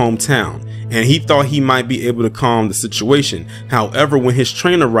was his hometown, and he thought he might be able to calm the situation. However, when his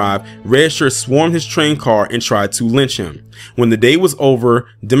train arrived, red shirts swarmed his train car and tried to lynch him. When the day was over,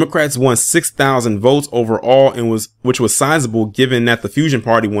 Democrats won 6,000 votes overall, which was sizable given that the Fusion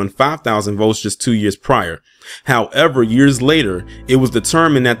Party won 5,000 votes just 2 years prior. However, years later, it was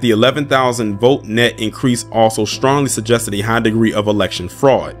determined that the 11,000 vote net increase also strongly suggested a high degree of election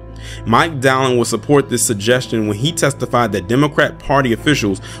fraud. Mike Dowling would support this suggestion when he testified that Democrat Party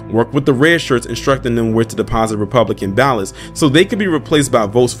officials worked with the red shirts, instructing them where to deposit Republican ballots so they could be replaced by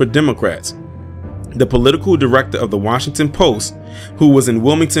votes for Democrats. The political director of the Washington Post, who was in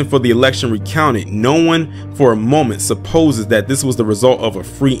Wilmington for the election, recounted, "No one for a moment supposes that this was the result of a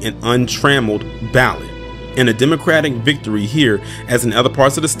free and untrammeled ballot. And a Democratic victory here, as in other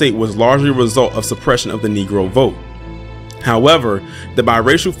parts of the state, was largely a result of suppression of the Negro vote." However, the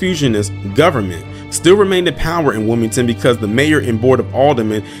biracial fusionist government still remained in power in Wilmington because the mayor and board of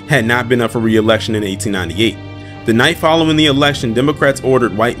aldermen had not been up for re-election in 1898. The night following the election, Democrats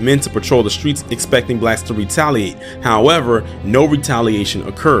ordered white men to patrol the streets expecting blacks to retaliate. However, no retaliation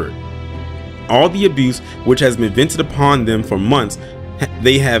occurred. All the abuse which has been vented upon them for months,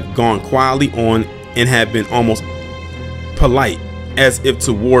 they have gone quietly on and have been almost polite, as if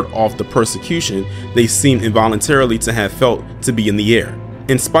to ward off the persecution they seemed involuntarily to have felt to be in the air.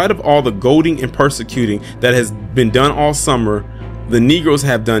 In spite of all the goading and persecuting that has been done all summer, the Negroes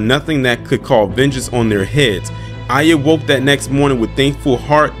have done nothing that could call vengeance on their heads. I awoke that next morning with thankful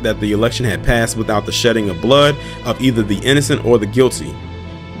heart that the election had passed without the shedding of blood of either the innocent or the guilty.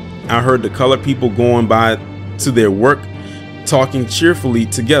 I heard the colored people going by to their work, talking cheerfully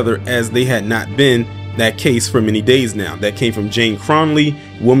together as they had not been that case for many days now. That came from Jane Cromley,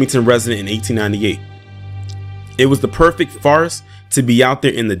 Wilmington resident in 1898. It was the perfect farce to be out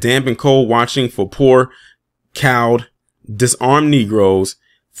there in the damp and cold watching for poor, cowed, disarmed Negroes,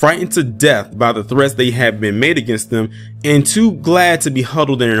 frightened to death by the threats they had been made against them, and too glad to be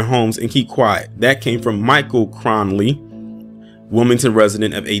huddled in their homes and keep quiet. That came from Michael Cromley, Wilmington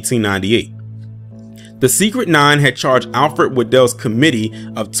resident of 1898. The Secret Nine had charged Alfred Waddell's committee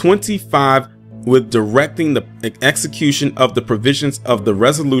of 25 with directing the execution of the provisions of the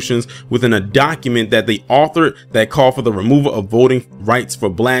resolutions within a document that they authored that called for the removal of voting rights for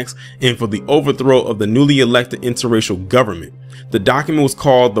blacks and for the overthrow of the newly elected interracial government. The document was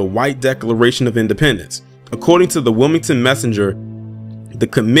called the White Declaration of Independence. According to the Wilmington Messenger, the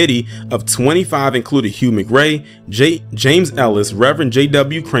committee of 25 included Hugh McRae, James Ellis, Reverend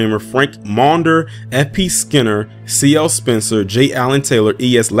J.W. Kramer, Frank Maunder, F.P. Skinner, C.L. Spencer, J. Allen Taylor,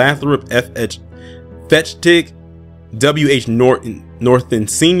 E.S. Lathrop, F.H. Fetchtig, W.H. Norton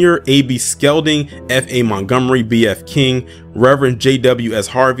Sr., A.B. Skelding, F.A. Montgomery, B.F. King, Reverend J.W.S.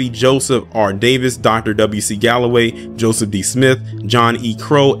 Harvey, Joseph R. Davis, Dr. W.C. Galloway, Joseph D. Smith, John E.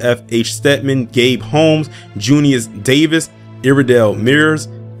 Crow, F.H. Stedman, Gabe Holmes, Junius Davis, Iredell Mears,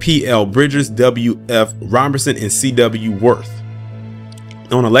 P.L. Bridges, W.F. Robertson, and C.W. Worth.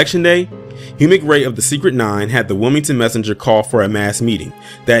 On election day, Hugh McRae of the Secret Nine had the Wilmington Messenger call for a mass meeting.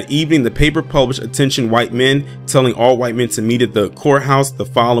 That evening, the paper published "Attention white men," telling all white men to meet at the courthouse the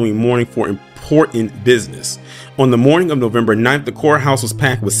following morning for important business. On the morning of November 9th, the courthouse was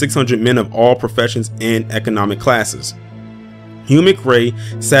packed with 600 men of all professions and economic classes. Hugh McRae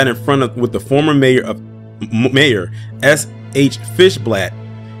sat in front with the former mayor S.H. Fishblatt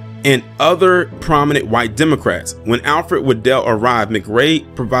and other prominent white Democrats. When Alfred Waddell arrived, McRae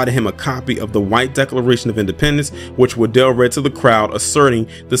provided him a copy of the White Declaration of Independence, which Waddell read to the crowd, asserting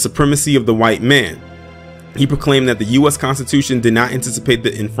the supremacy of the white man. He proclaimed that the U.S. Constitution did not anticipate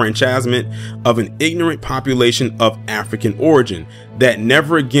the enfranchisement of an ignorant population of African origin, that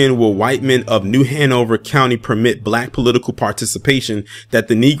never again will white men of New Hanover County permit black political participation, that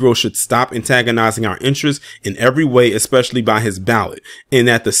the Negro should stop antagonizing our interests in every way, especially by his ballot, and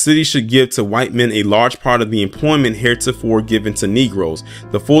that the city should give to white men a large part of the employment heretofore given to Negroes.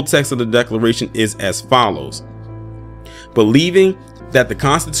 The full text of the Declaration is as follows. Believing that the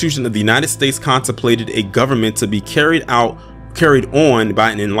Constitution of the United States contemplated a government to be carried on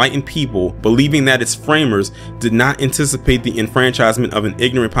by an enlightened people, believing that its framers did not anticipate the enfranchisement of an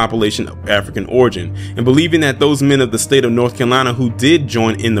ignorant population of African origin, and believing that those men of the state of North Carolina who did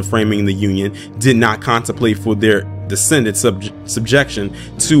join in the framing the Union did not contemplate for their descendants subjection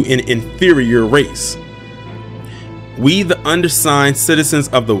to an inferior race. We, the undersigned citizens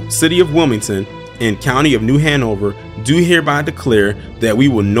of the city of Wilmington and county of New Hanover, do hereby declare that we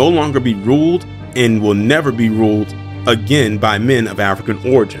will no longer be ruled and will never be ruled again by men of African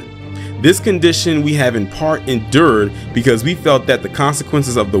origin. This condition we have in part endured because we felt that the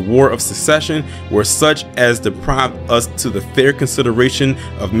consequences of the War of Secession were such as deprived us to the fair consideration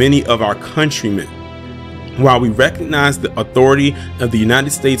of many of our countrymen. While we recognize the authority of the United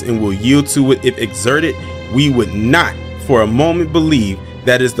States and will yield to it if exerted, we would not for a moment believe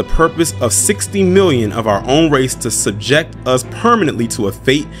that is the purpose of 60 million of our own race to subject us permanently to a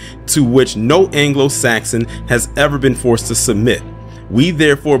fate to which no Anglo-Saxon has ever been forced to submit. We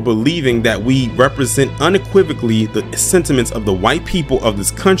therefore, believing that we represent unequivocally the sentiments of the white people of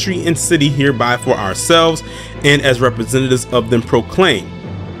this country and city, hereby for ourselves and as representatives of them proclaim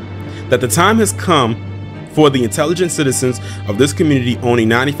that the time has come for the intelligent citizens of this community owning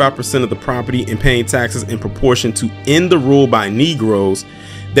 95% of the property and paying taxes in proportion to end the rule by Negroes,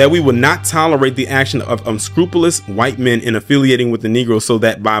 that we will not tolerate the action of unscrupulous white men in affiliating with the Negroes so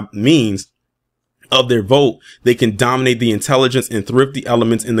that by means of their vote they can dominate the intelligence and thrifty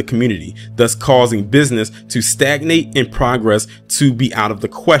elements in the community, thus causing business to stagnate and progress to be out of the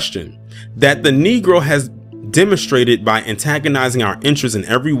question. That the Negro has demonstrated by antagonizing our interests in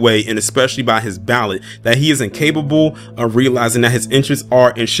every way, and especially by his ballot, that he is incapable of realizing that his interests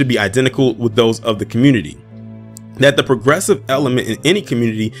are and should be identical with those of the community. That the progressive element in any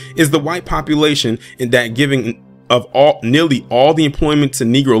community is the white population, and that giving of nearly all the employment to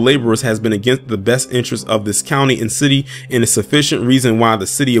Negro laborers has been against the best interests of this county and city, and a sufficient reason why the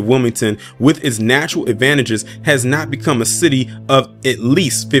city of Wilmington, with its natural advantages, has not become a city of at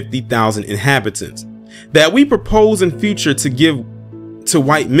least 50,000 inhabitants. That we propose in future to give to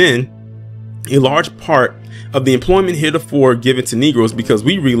white men a large part of the employment heretofore given to Negroes, because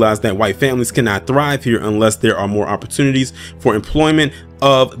we realize that white families cannot thrive here unless there are more opportunities for employment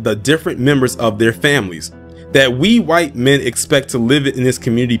of the different members of their families. That we white men expect to live in this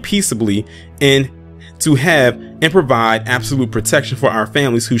community peaceably and to have and provide absolute protection for our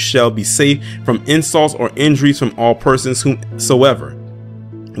families, who shall be safe from insults or injuries from all persons whomsoever.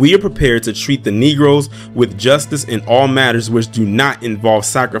 We are prepared to treat the Negroes with justice in all matters which do not involve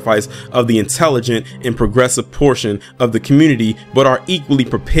sacrifice of the intelligent and progressive portion of the community, but are equally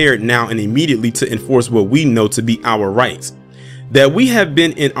prepared now and immediately to enforce what we know to be our rights. That we have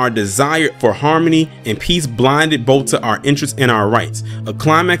been in our desire for harmony and peace blinded both to our interests and our rights. A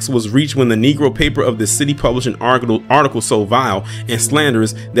climax was reached when the Negro paper of the city published an article so vile and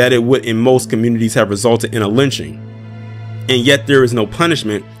slanderous that it would in most communities have resulted in a lynching. And yet there is no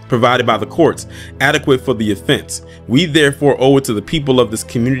punishment provided by the courts adequate for the offense. We therefore owe it to the people of this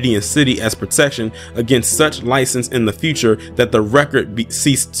community and city as protection against such license in the future, that the record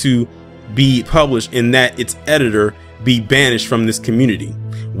cease to be published and that its editor be banished from this community.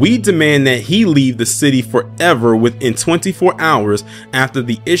 We demand that he leave the city forever within 24 hours after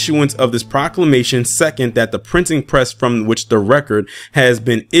the issuance of this proclamation. Second, that the printing press from which the record has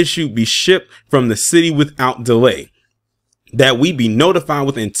been issued be shipped from the city without delay. That we be notified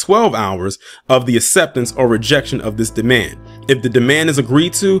within 12 hours of the acceptance or rejection of this demand. If the demand is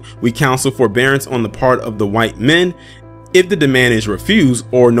agreed to, we counsel forbearance on the part of the white men. If the demand is refused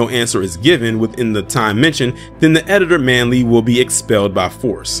or no answer is given within the time mentioned, then the editor Manley will be expelled by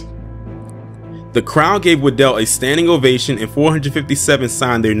force. The crowd gave Waddell a standing ovation, and 457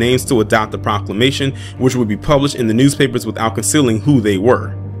 signed their names to adopt the proclamation, which would be published in the newspapers without concealing who they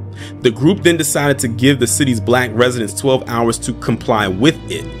were. The group then decided to give the city's black residents 12 hours to comply with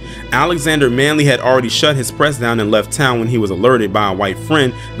it. Alexander Manley had already shut his press down and left town when he was alerted by a white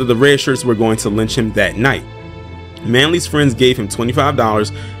friend that the red shirts were going to lynch him that night. Manley's friends gave him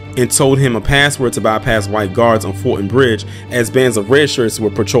 $25 and told him a password to bypass white guards on Fulton Bridge, as bands of red shirts were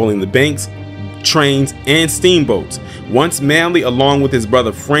patrolling the banks, trains, and steamboats. Once Manley, along with his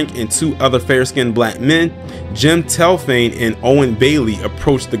brother Frank and two other fair-skinned black men, Jim Telfain and Owen Bailey,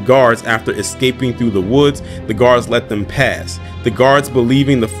 approached the guards after escaping through the woods, the guards let them pass. The guards,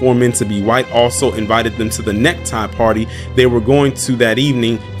 believing the four men to be white, also invited them to the necktie party they were going to that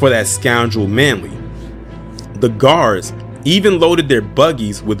evening for that scoundrel Manley. The guards even loaded their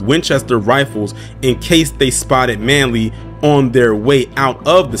buggies with Winchester rifles in case they spotted Manley on their way out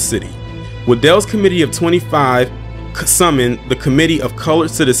of the city. Waddell's committee of 25 summoned the Committee of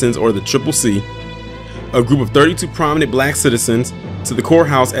Colored Citizens, or the CCC, a group of 32 prominent black citizens, to the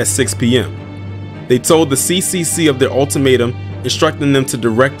courthouse at 6 p.m. They told the CCC of their ultimatum, instructing them to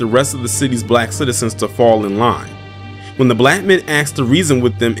direct the rest of the city's black citizens to fall in line. When the black men asked to reason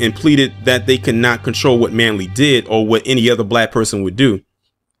with them and pleaded that they could not control what Manley did or what any other black person would do,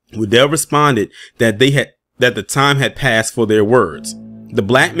 Waddell responded that that the time had passed for their words. The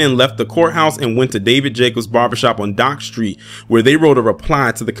black men left the courthouse and went to David Jacobs' barbershop on Dock Street, where they wrote a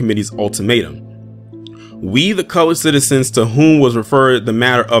reply to the committee's ultimatum. We, the colored citizens to whom was referred the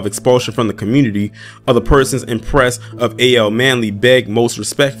matter of expulsion from the community, are the persons and press of A.L. Manley, beg most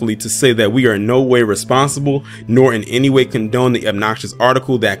respectfully to say that we are in no way responsible, nor in any way condone the obnoxious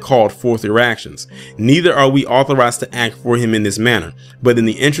article that called forth your actions. Neither are we authorized to act for him in this manner, but in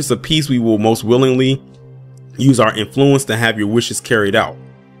the interest of peace we will most willingly use our influence to have your wishes carried out.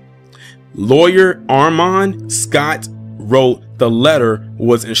 Lawyer Armand Scott wrote the letter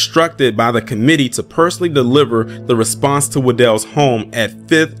was instructed by the committee to personally deliver the response to Waddell's home at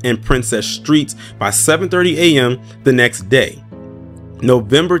 5th and Princess Streets by 7:30 a.m. the next day,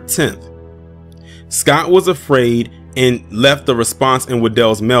 November 10th. Scott was afraid and left the response in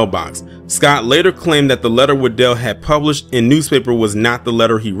Waddell's mailbox. Scott later claimed that the letter Waddell had published in newspaper was not the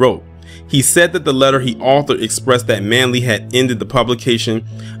letter he wrote. He said that the letter he authored expressed that Manley had ended the publication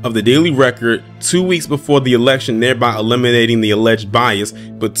of the Daily Record 2 weeks before the election, thereby eliminating the alleged bias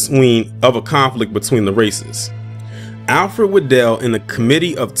of a conflict between the races. Alfred Waddell and the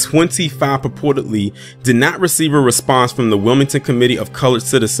committee of 25 purportedly did not receive a response from the Wilmington Committee of Colored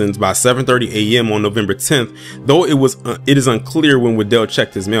Citizens by 7:30 a.m. on November 10th, though it is unclear when Waddell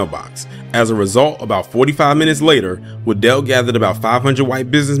checked his mailbox. As a result, about 45 minutes later, Waddell gathered about 500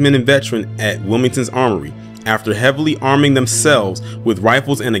 white businessmen and veterans at Wilmington's Armory. After heavily arming themselves with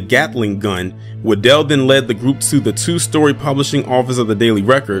rifles and a Gatling gun, Waddell then led the group to the two-story publishing office of the Daily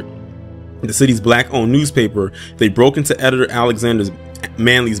Record, the city's black-owned newspaper. They broke into editor Alexander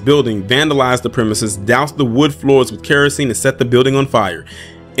Manley's building, vandalized the premises, doused the wood floors with kerosene and set the building on fire,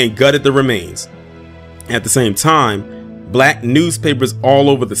 and gutted the remains. At the same time, black newspapers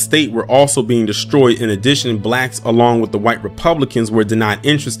all over the state were also being destroyed. In addition, blacks along with the white Republicans were denied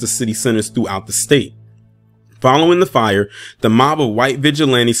entrance to city centers throughout the state. Following the fire, the mob of white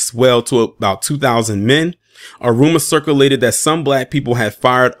vigilantes swelled to about 2,000 men. A rumor circulated that some black people had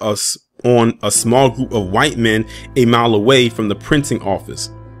fired on a small group of white men a mile away from the printing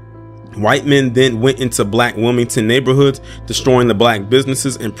office. White men then went into black Wilmington neighborhoods, destroying the black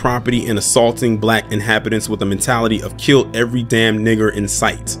businesses and property and assaulting black inhabitants with a mentality of kill every damn nigger in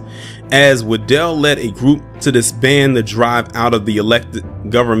sight. As Waddell led a group to disband the drive out of the elected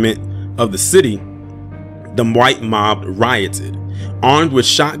government of the city, the white mob rioted. Armed with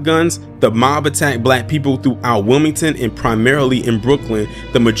shotguns, the mob attacked black people throughout Wilmington and primarily in Brooklyn,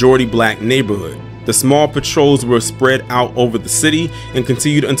 the majority black neighborhood. The small patrols were spread out over the city and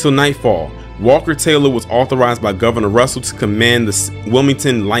continued until nightfall. Walker Taylor was authorized by Governor Russell to command the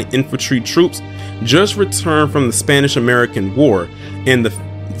Wilmington Light Infantry troops, just returned from the Spanish-American War, and the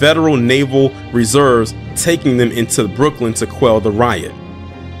Federal Naval Reserves, taking them into Brooklyn to quell the riot.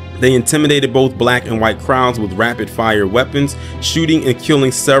 They intimidated both black and white crowds with rapid-fire weapons, shooting and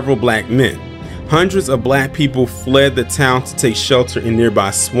killing several black men. Hundreds of black people fled the town to take shelter in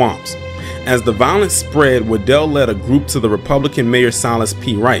nearby swamps. As the violence spread, Waddell led a group to the Republican Mayor Silas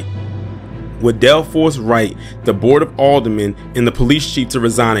P. Wright. Waddell forced Wright, the Board of Aldermen, and the police chief to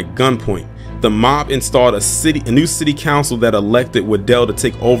resign at gunpoint. The mob installed a new city council that elected Waddell to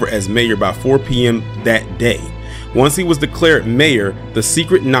take over as mayor by 4 p.m. that day. Once he was declared mayor, the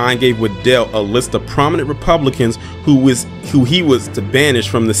Secret Nine gave Waddell a list of prominent Republicans who he was to banish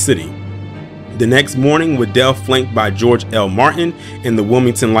from the city. The next morning, Waddell, flanked by George L. Martin and the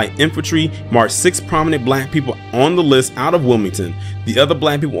Wilmington Light Infantry, marched 6 prominent black people on the list out of Wilmington. The other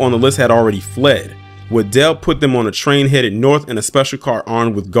black people on the list had already fled. Waddell put them on a train headed north in a special car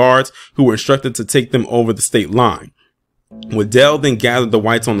armed with guards who were instructed to take them over the state line. Waddell then gathered the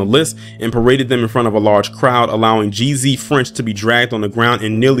whites on the list and paraded them in front of a large crowd, allowing G.Z. French to be dragged on the ground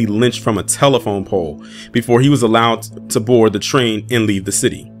and nearly lynched from a telephone pole before he was allowed to board the train and leave the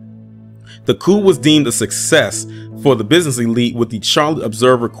city. The coup was deemed a success for the business elite, with the Charlotte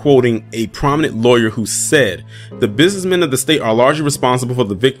Observer quoting a prominent lawyer who said, "The businessmen of the state are largely responsible for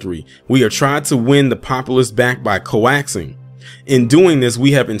the victory. We have tried to win the populace back by coaxing. In doing this,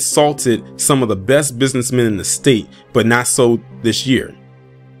 we have insulted some of the best businessmen in the state, but not so this year.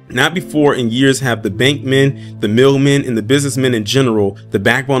 Not before in years have the bankmen, the millmen, and the businessmen in general, the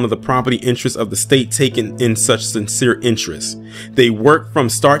backbone of the property interests of the state, taken in such sincere interest. They worked from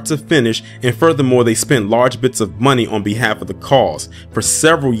start to finish, and furthermore, they spent large bits of money on behalf of the cause. For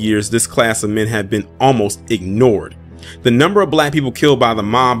several years, this class of men have been almost ignored. The number of black people killed by the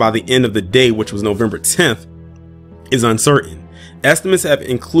mob by the end of the day, which was November 10th, is uncertain. Estimates have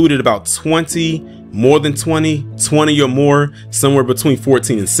included about 20, more than 20 or more, somewhere between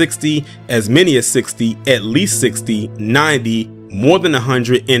 14 and 60, as many as 60, at least 60, 90, more than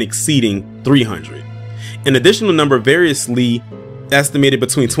 100, and exceeding 300. An additional number, variously estimated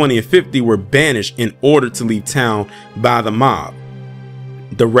between 20 and 50, were banished in order to leave town by the mob.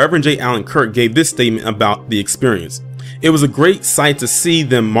 The Reverend J. Allen Kirk gave this statement about the experience. "It was a great sight to see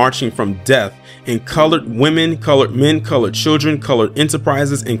them marching from death, and colored women, colored men, colored children, colored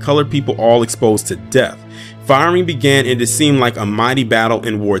enterprises, and colored people all exposed to death. Firing began, and it seemed like a mighty battle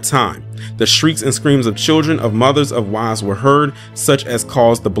in wartime. The shrieks and screams of children, of mothers, of wives were heard, such as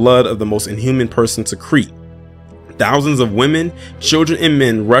caused the blood of the most inhuman person to creep. Thousands of women, children, and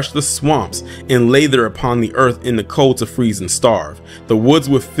men rushed the swamps and lay there upon the earth in the cold to freeze and starve. The woods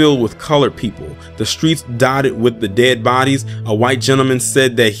were filled with colored people, the streets dotted with the dead bodies. A white gentleman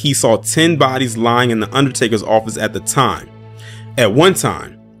said that he saw 10 bodies lying in the undertaker's office at the time. At one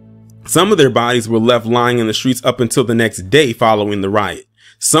time, some of their bodies were left lying in the streets up until the next day following the riot.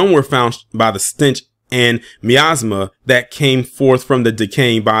 Some were found by the stench and miasma that came forth from the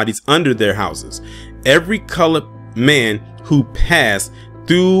decaying bodies under their houses. Every colored man who passed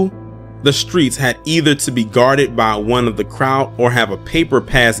through the streets had either to be guarded by one of the crowd or have a paper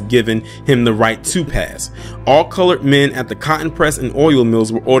pass given him the right to pass. All colored men at the cotton press and oil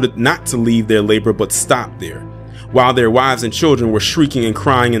mills were ordered not to leave their labor but stop there, while their wives and children were shrieking and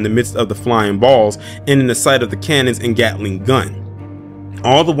crying in the midst of the flying balls and in the sight of the cannons and Gatling gun.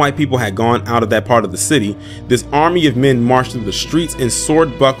 All the white people had gone out of that part of the city. This army of men marched through the streets and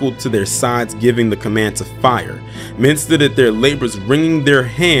sword buckled to their sides, giving the command to fire. Men stood at their labors, wringing their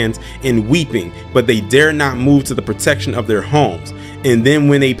hands and weeping, but they dared not move to the protection of their homes. And then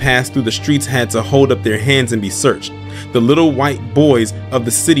when they passed through the streets, had to hold up their hands and be searched. The little white boys of the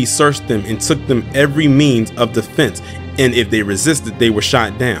city searched them and took them every means of defense, and if they resisted, they were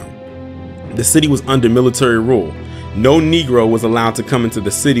shot down. The city was under military rule. No Negro was allowed to come into the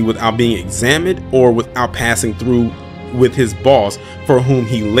city without being examined or without passing through with his boss for whom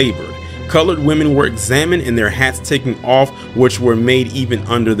he labored. Colored women were examined and their hats taken off, which were made even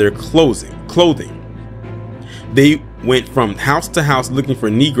under their clothing. They went from house to house looking for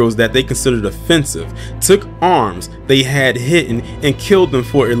Negroes that they considered offensive, took arms they had hidden, and killed them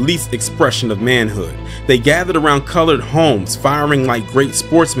for at least expression of manhood. They gathered around colored homes, firing like great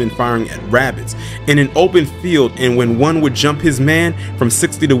sportsmen firing at rabbits in an open field, and when one would jump his man, from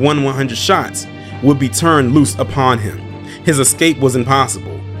 60 to 100 shots would be turned loose upon him. His escape was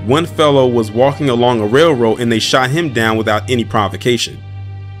impossible. One fellow was walking along a railroad and they shot him down without any provocation.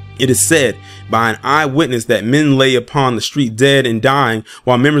 It is said by an eyewitness that men lay upon the street dead and dying,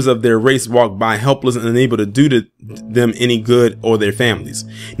 while members of their race walked by helpless and unable to do to them any good or their families.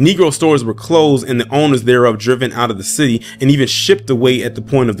 Negro stores were closed and the owners thereof driven out of the city and even shipped away at the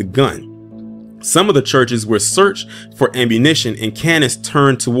point of the gun. Some of the churches were searched for ammunition and cannons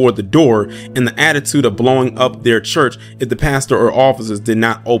turned toward the door in the attitude of blowing up their church if the pastor or officers did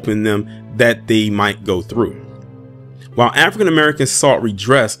not open them that they might go through. While African Americans sought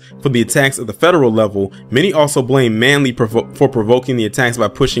redress for the attacks at the federal level, many also blamed Manley for provoking the attacks by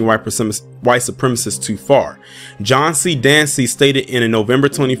pushing white supremacists too far. John C. Dancy stated in a November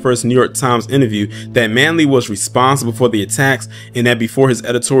 21st New York Times interview that Manley was responsible for the attacks and that before his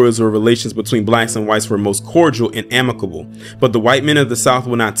editorials were relations between blacks and whites were most cordial and amicable, but the white men of the South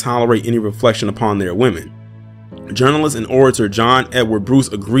would not tolerate any reflection upon their women. Journalist and orator John Edward Bruce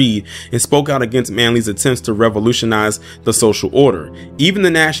agreed and spoke out against Manley's attempts to revolutionize the social order. Even the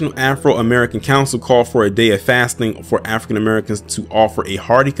National Afro-American Council called for a day of fasting for African Americans to offer a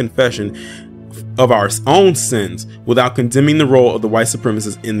hearty confession of our own sins without condemning the role of the white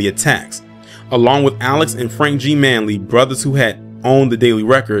supremacists in the attacks. Along with Alex and Frank G. Manley, brothers who had owned the Daily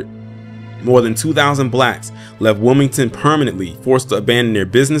Record, more than 2,000 blacks left Wilmington permanently, forced to abandon their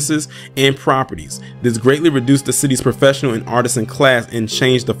businesses and properties. This greatly reduced the city's professional and artisan class and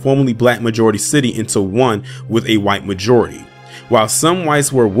changed the formerly black majority city into one with a white majority. While some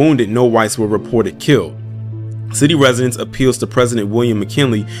whites were wounded, no whites were reported killed. City residents appealed to President William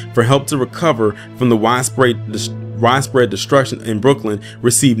McKinley for help to recover from the widespread destruction in Brooklyn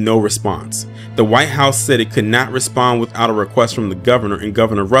received no response. The White House said it could not respond without a request from the governor, and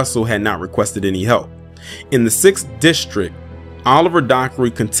Governor Russell had not requested any help. In the 6th District, Oliver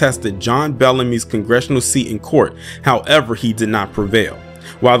Dockery contested John Bellamy's congressional seat in court. However, he did not prevail.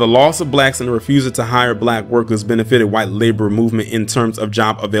 While the loss of blacks and the refusal to hire black workers benefited white labor movement in terms of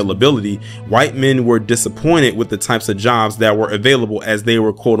job availability, white men were disappointed with the types of jobs that were available, as they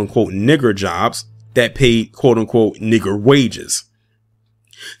were quote-unquote nigger jobs that paid quote-unquote nigger wages.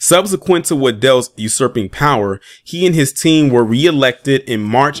 Subsequent to Waddell's usurping power, he and his team were re-elected in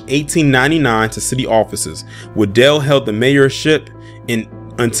March 1899 to city offices. Waddell held the mayorship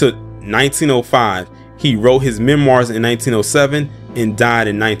until 1905. He wrote his memoirs in 1907 and died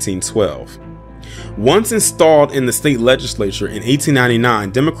in 1912. Once installed in the state legislature in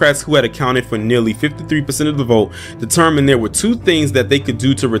 1899, Democrats, who had accounted for nearly 53% of the vote, determined there were two things that they could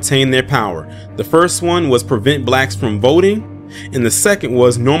do to retain their power. The first one was prevent blacks from voting, and the second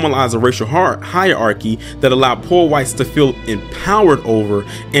was normalize a racial hierarchy that allowed poor whites to feel empowered over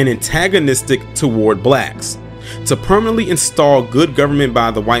and antagonistic toward blacks. To permanently install good government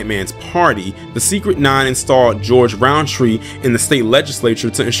by the white man's party, the Secret Nine installed George Roundtree in the state legislature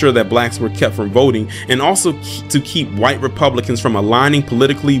to ensure that blacks were kept from voting, and also to keep white Republicans from aligning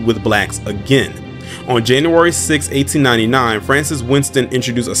politically with blacks again. On January 6, 1899, Francis Winston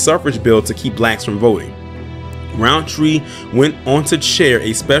introduced a suffrage bill to keep blacks from voting. Roundtree went on to chair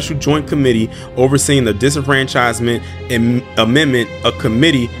a special joint committee overseeing the Disenfranchisement Amendment, a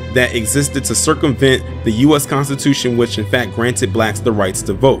committee that existed to circumvent the U.S. Constitution, which in fact granted blacks the rights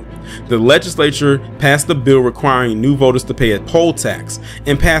to vote. The legislature passed a bill requiring new voters to pay a poll tax,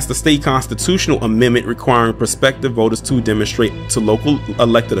 and passed a state constitutional amendment requiring prospective voters to demonstrate to local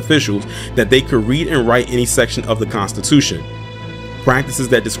elected officials that they could read and write any section of the Constitution. Practices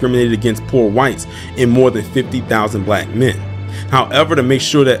that discriminated against poor whites and more than 50,000 black men. However, to make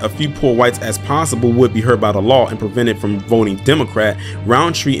sure that a few poor whites as possible would be heard by the law and prevented from voting Democrat,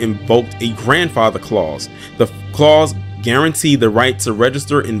 Roundtree invoked a grandfather clause. The clause guaranteed the right to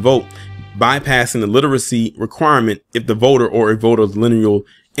register and vote, bypassing the literacy requirement if the voter or a voter's lineal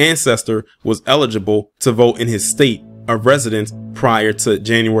ancestor was eligible to vote in his state of residence prior to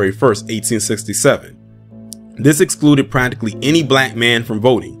January 1st, 1867. This excluded practically any black man from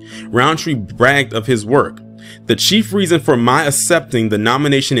voting. Roundtree bragged of his work. The chief reason for my accepting the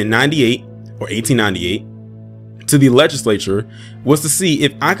nomination in 1898 to the legislature was to see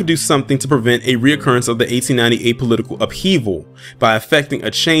if I could do something to prevent a reoccurrence of the 1898 political upheaval by effecting a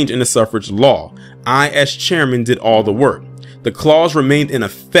change in the suffrage law. I, as chairman, did all the work. The clause remained in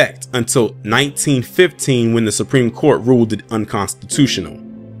effect until 1915, when the Supreme Court ruled it unconstitutional.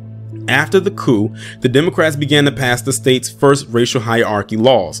 After the coup, the Democrats began to pass the state's first racial hierarchy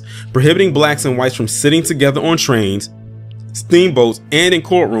laws, prohibiting blacks and whites from sitting together on trains, steamboats, and in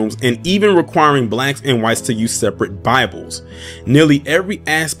courtrooms, and even requiring blacks and whites to use separate Bibles. Nearly every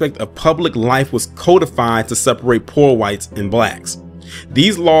aspect of public life was codified to separate poor whites and blacks.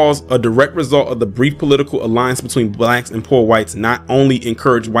 These laws, a direct result of the brief political alliance between blacks and poor whites, not only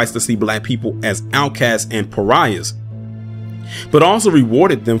encouraged whites to see black people as outcasts and pariahs, but also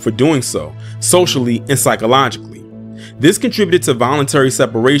rewarded them for doing so, socially and psychologically. This contributed to voluntary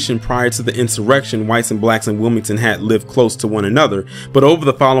separation. Prior to the insurrection, whites and blacks in Wilmington had lived close to one another, but over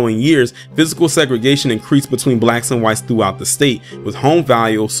the following years, physical segregation increased between blacks and whites throughout the state, with home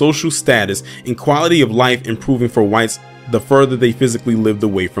value, social status, and quality of life improving for whites the further they physically lived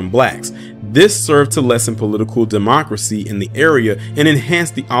away from blacks. This served to lessen political democracy in the area and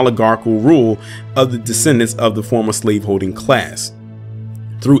enhance the oligarchical rule of the descendants of the former slaveholding class.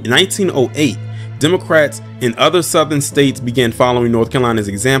 Through 1908, Democrats in other southern states began following North Carolina's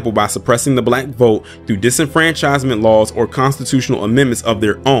example by suppressing the black vote through disenfranchisement laws or constitutional amendments of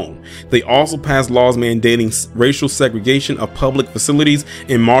their own. They also passed laws mandating racial segregation of public facilities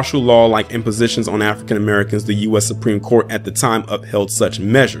and martial law-like impositions on African Americans. The U.S. Supreme Court at the time upheld such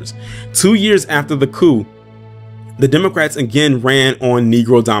measures. 2 years after the coup, the Democrats again ran on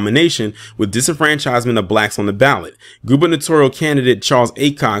Negro domination, with disenfranchisement of blacks on the ballot. Gubernatorial candidate Charles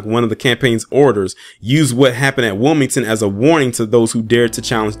Aycock, one of the campaign's orators, used what happened at Wilmington as a warning to those who dared to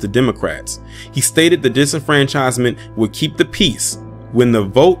challenge the Democrats. He stated the disenfranchisement would keep the peace. When the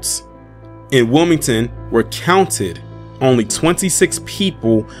votes in Wilmington were counted, only 26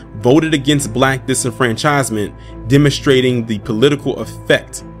 people voted against black disenfranchisement, demonstrating the political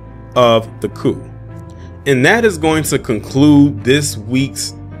effect of the coup. And that is going to conclude this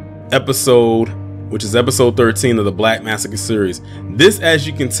week's episode, which is episode 13 of the Black Massacre series. This, as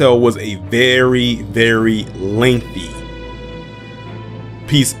you can tell, was a very, very lengthy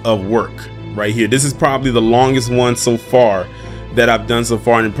piece of work right here. This is probably the longest one so far that I've done so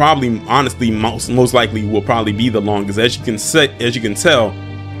far, and probably, honestly, most likely will probably be the longest. As you can tell,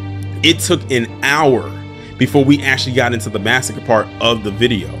 it took an hour before we actually got into the massacre part of the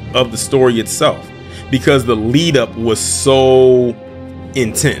video, of the story itself, because the lead up was so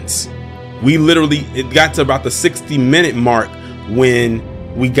intense. It got to about the 60-minute mark when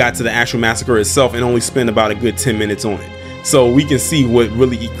we got to the actual massacre itself, and only spent about a good 10 minutes on it. So we can see what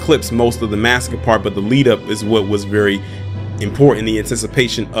really eclipsed most of the massacre part, but the lead up is what was very important, the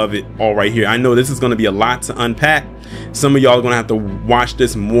anticipation of it all right here. I know this is going to be a lot to unpack. Some of y'all are going to have to watch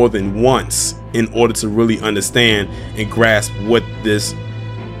this more than once in order to really understand and grasp what this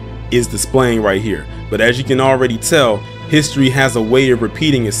is displaying right here. But as you can already tell, history has a way of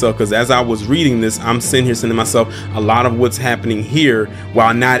repeating itself, because as I was reading this, I'm sitting here saying to myself, a lot of what's happening here,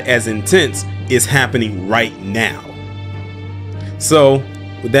 while not as intense, is happening right now. So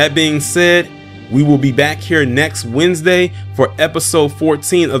with that being said, we will be back here next Wednesday for episode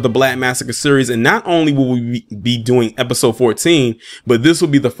 14 of the Black Massacre series. And not only will we be doing episode 14, but this will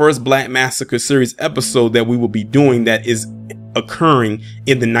be the first Black Massacre series episode that we will be doing that is occurring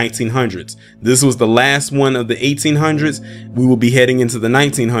in the 1900s. This was the last one of the 1800s. We will be heading into the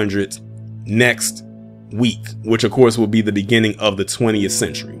 1900s next week, which of course will be the beginning of the 20th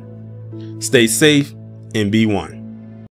century. Stay safe and be one.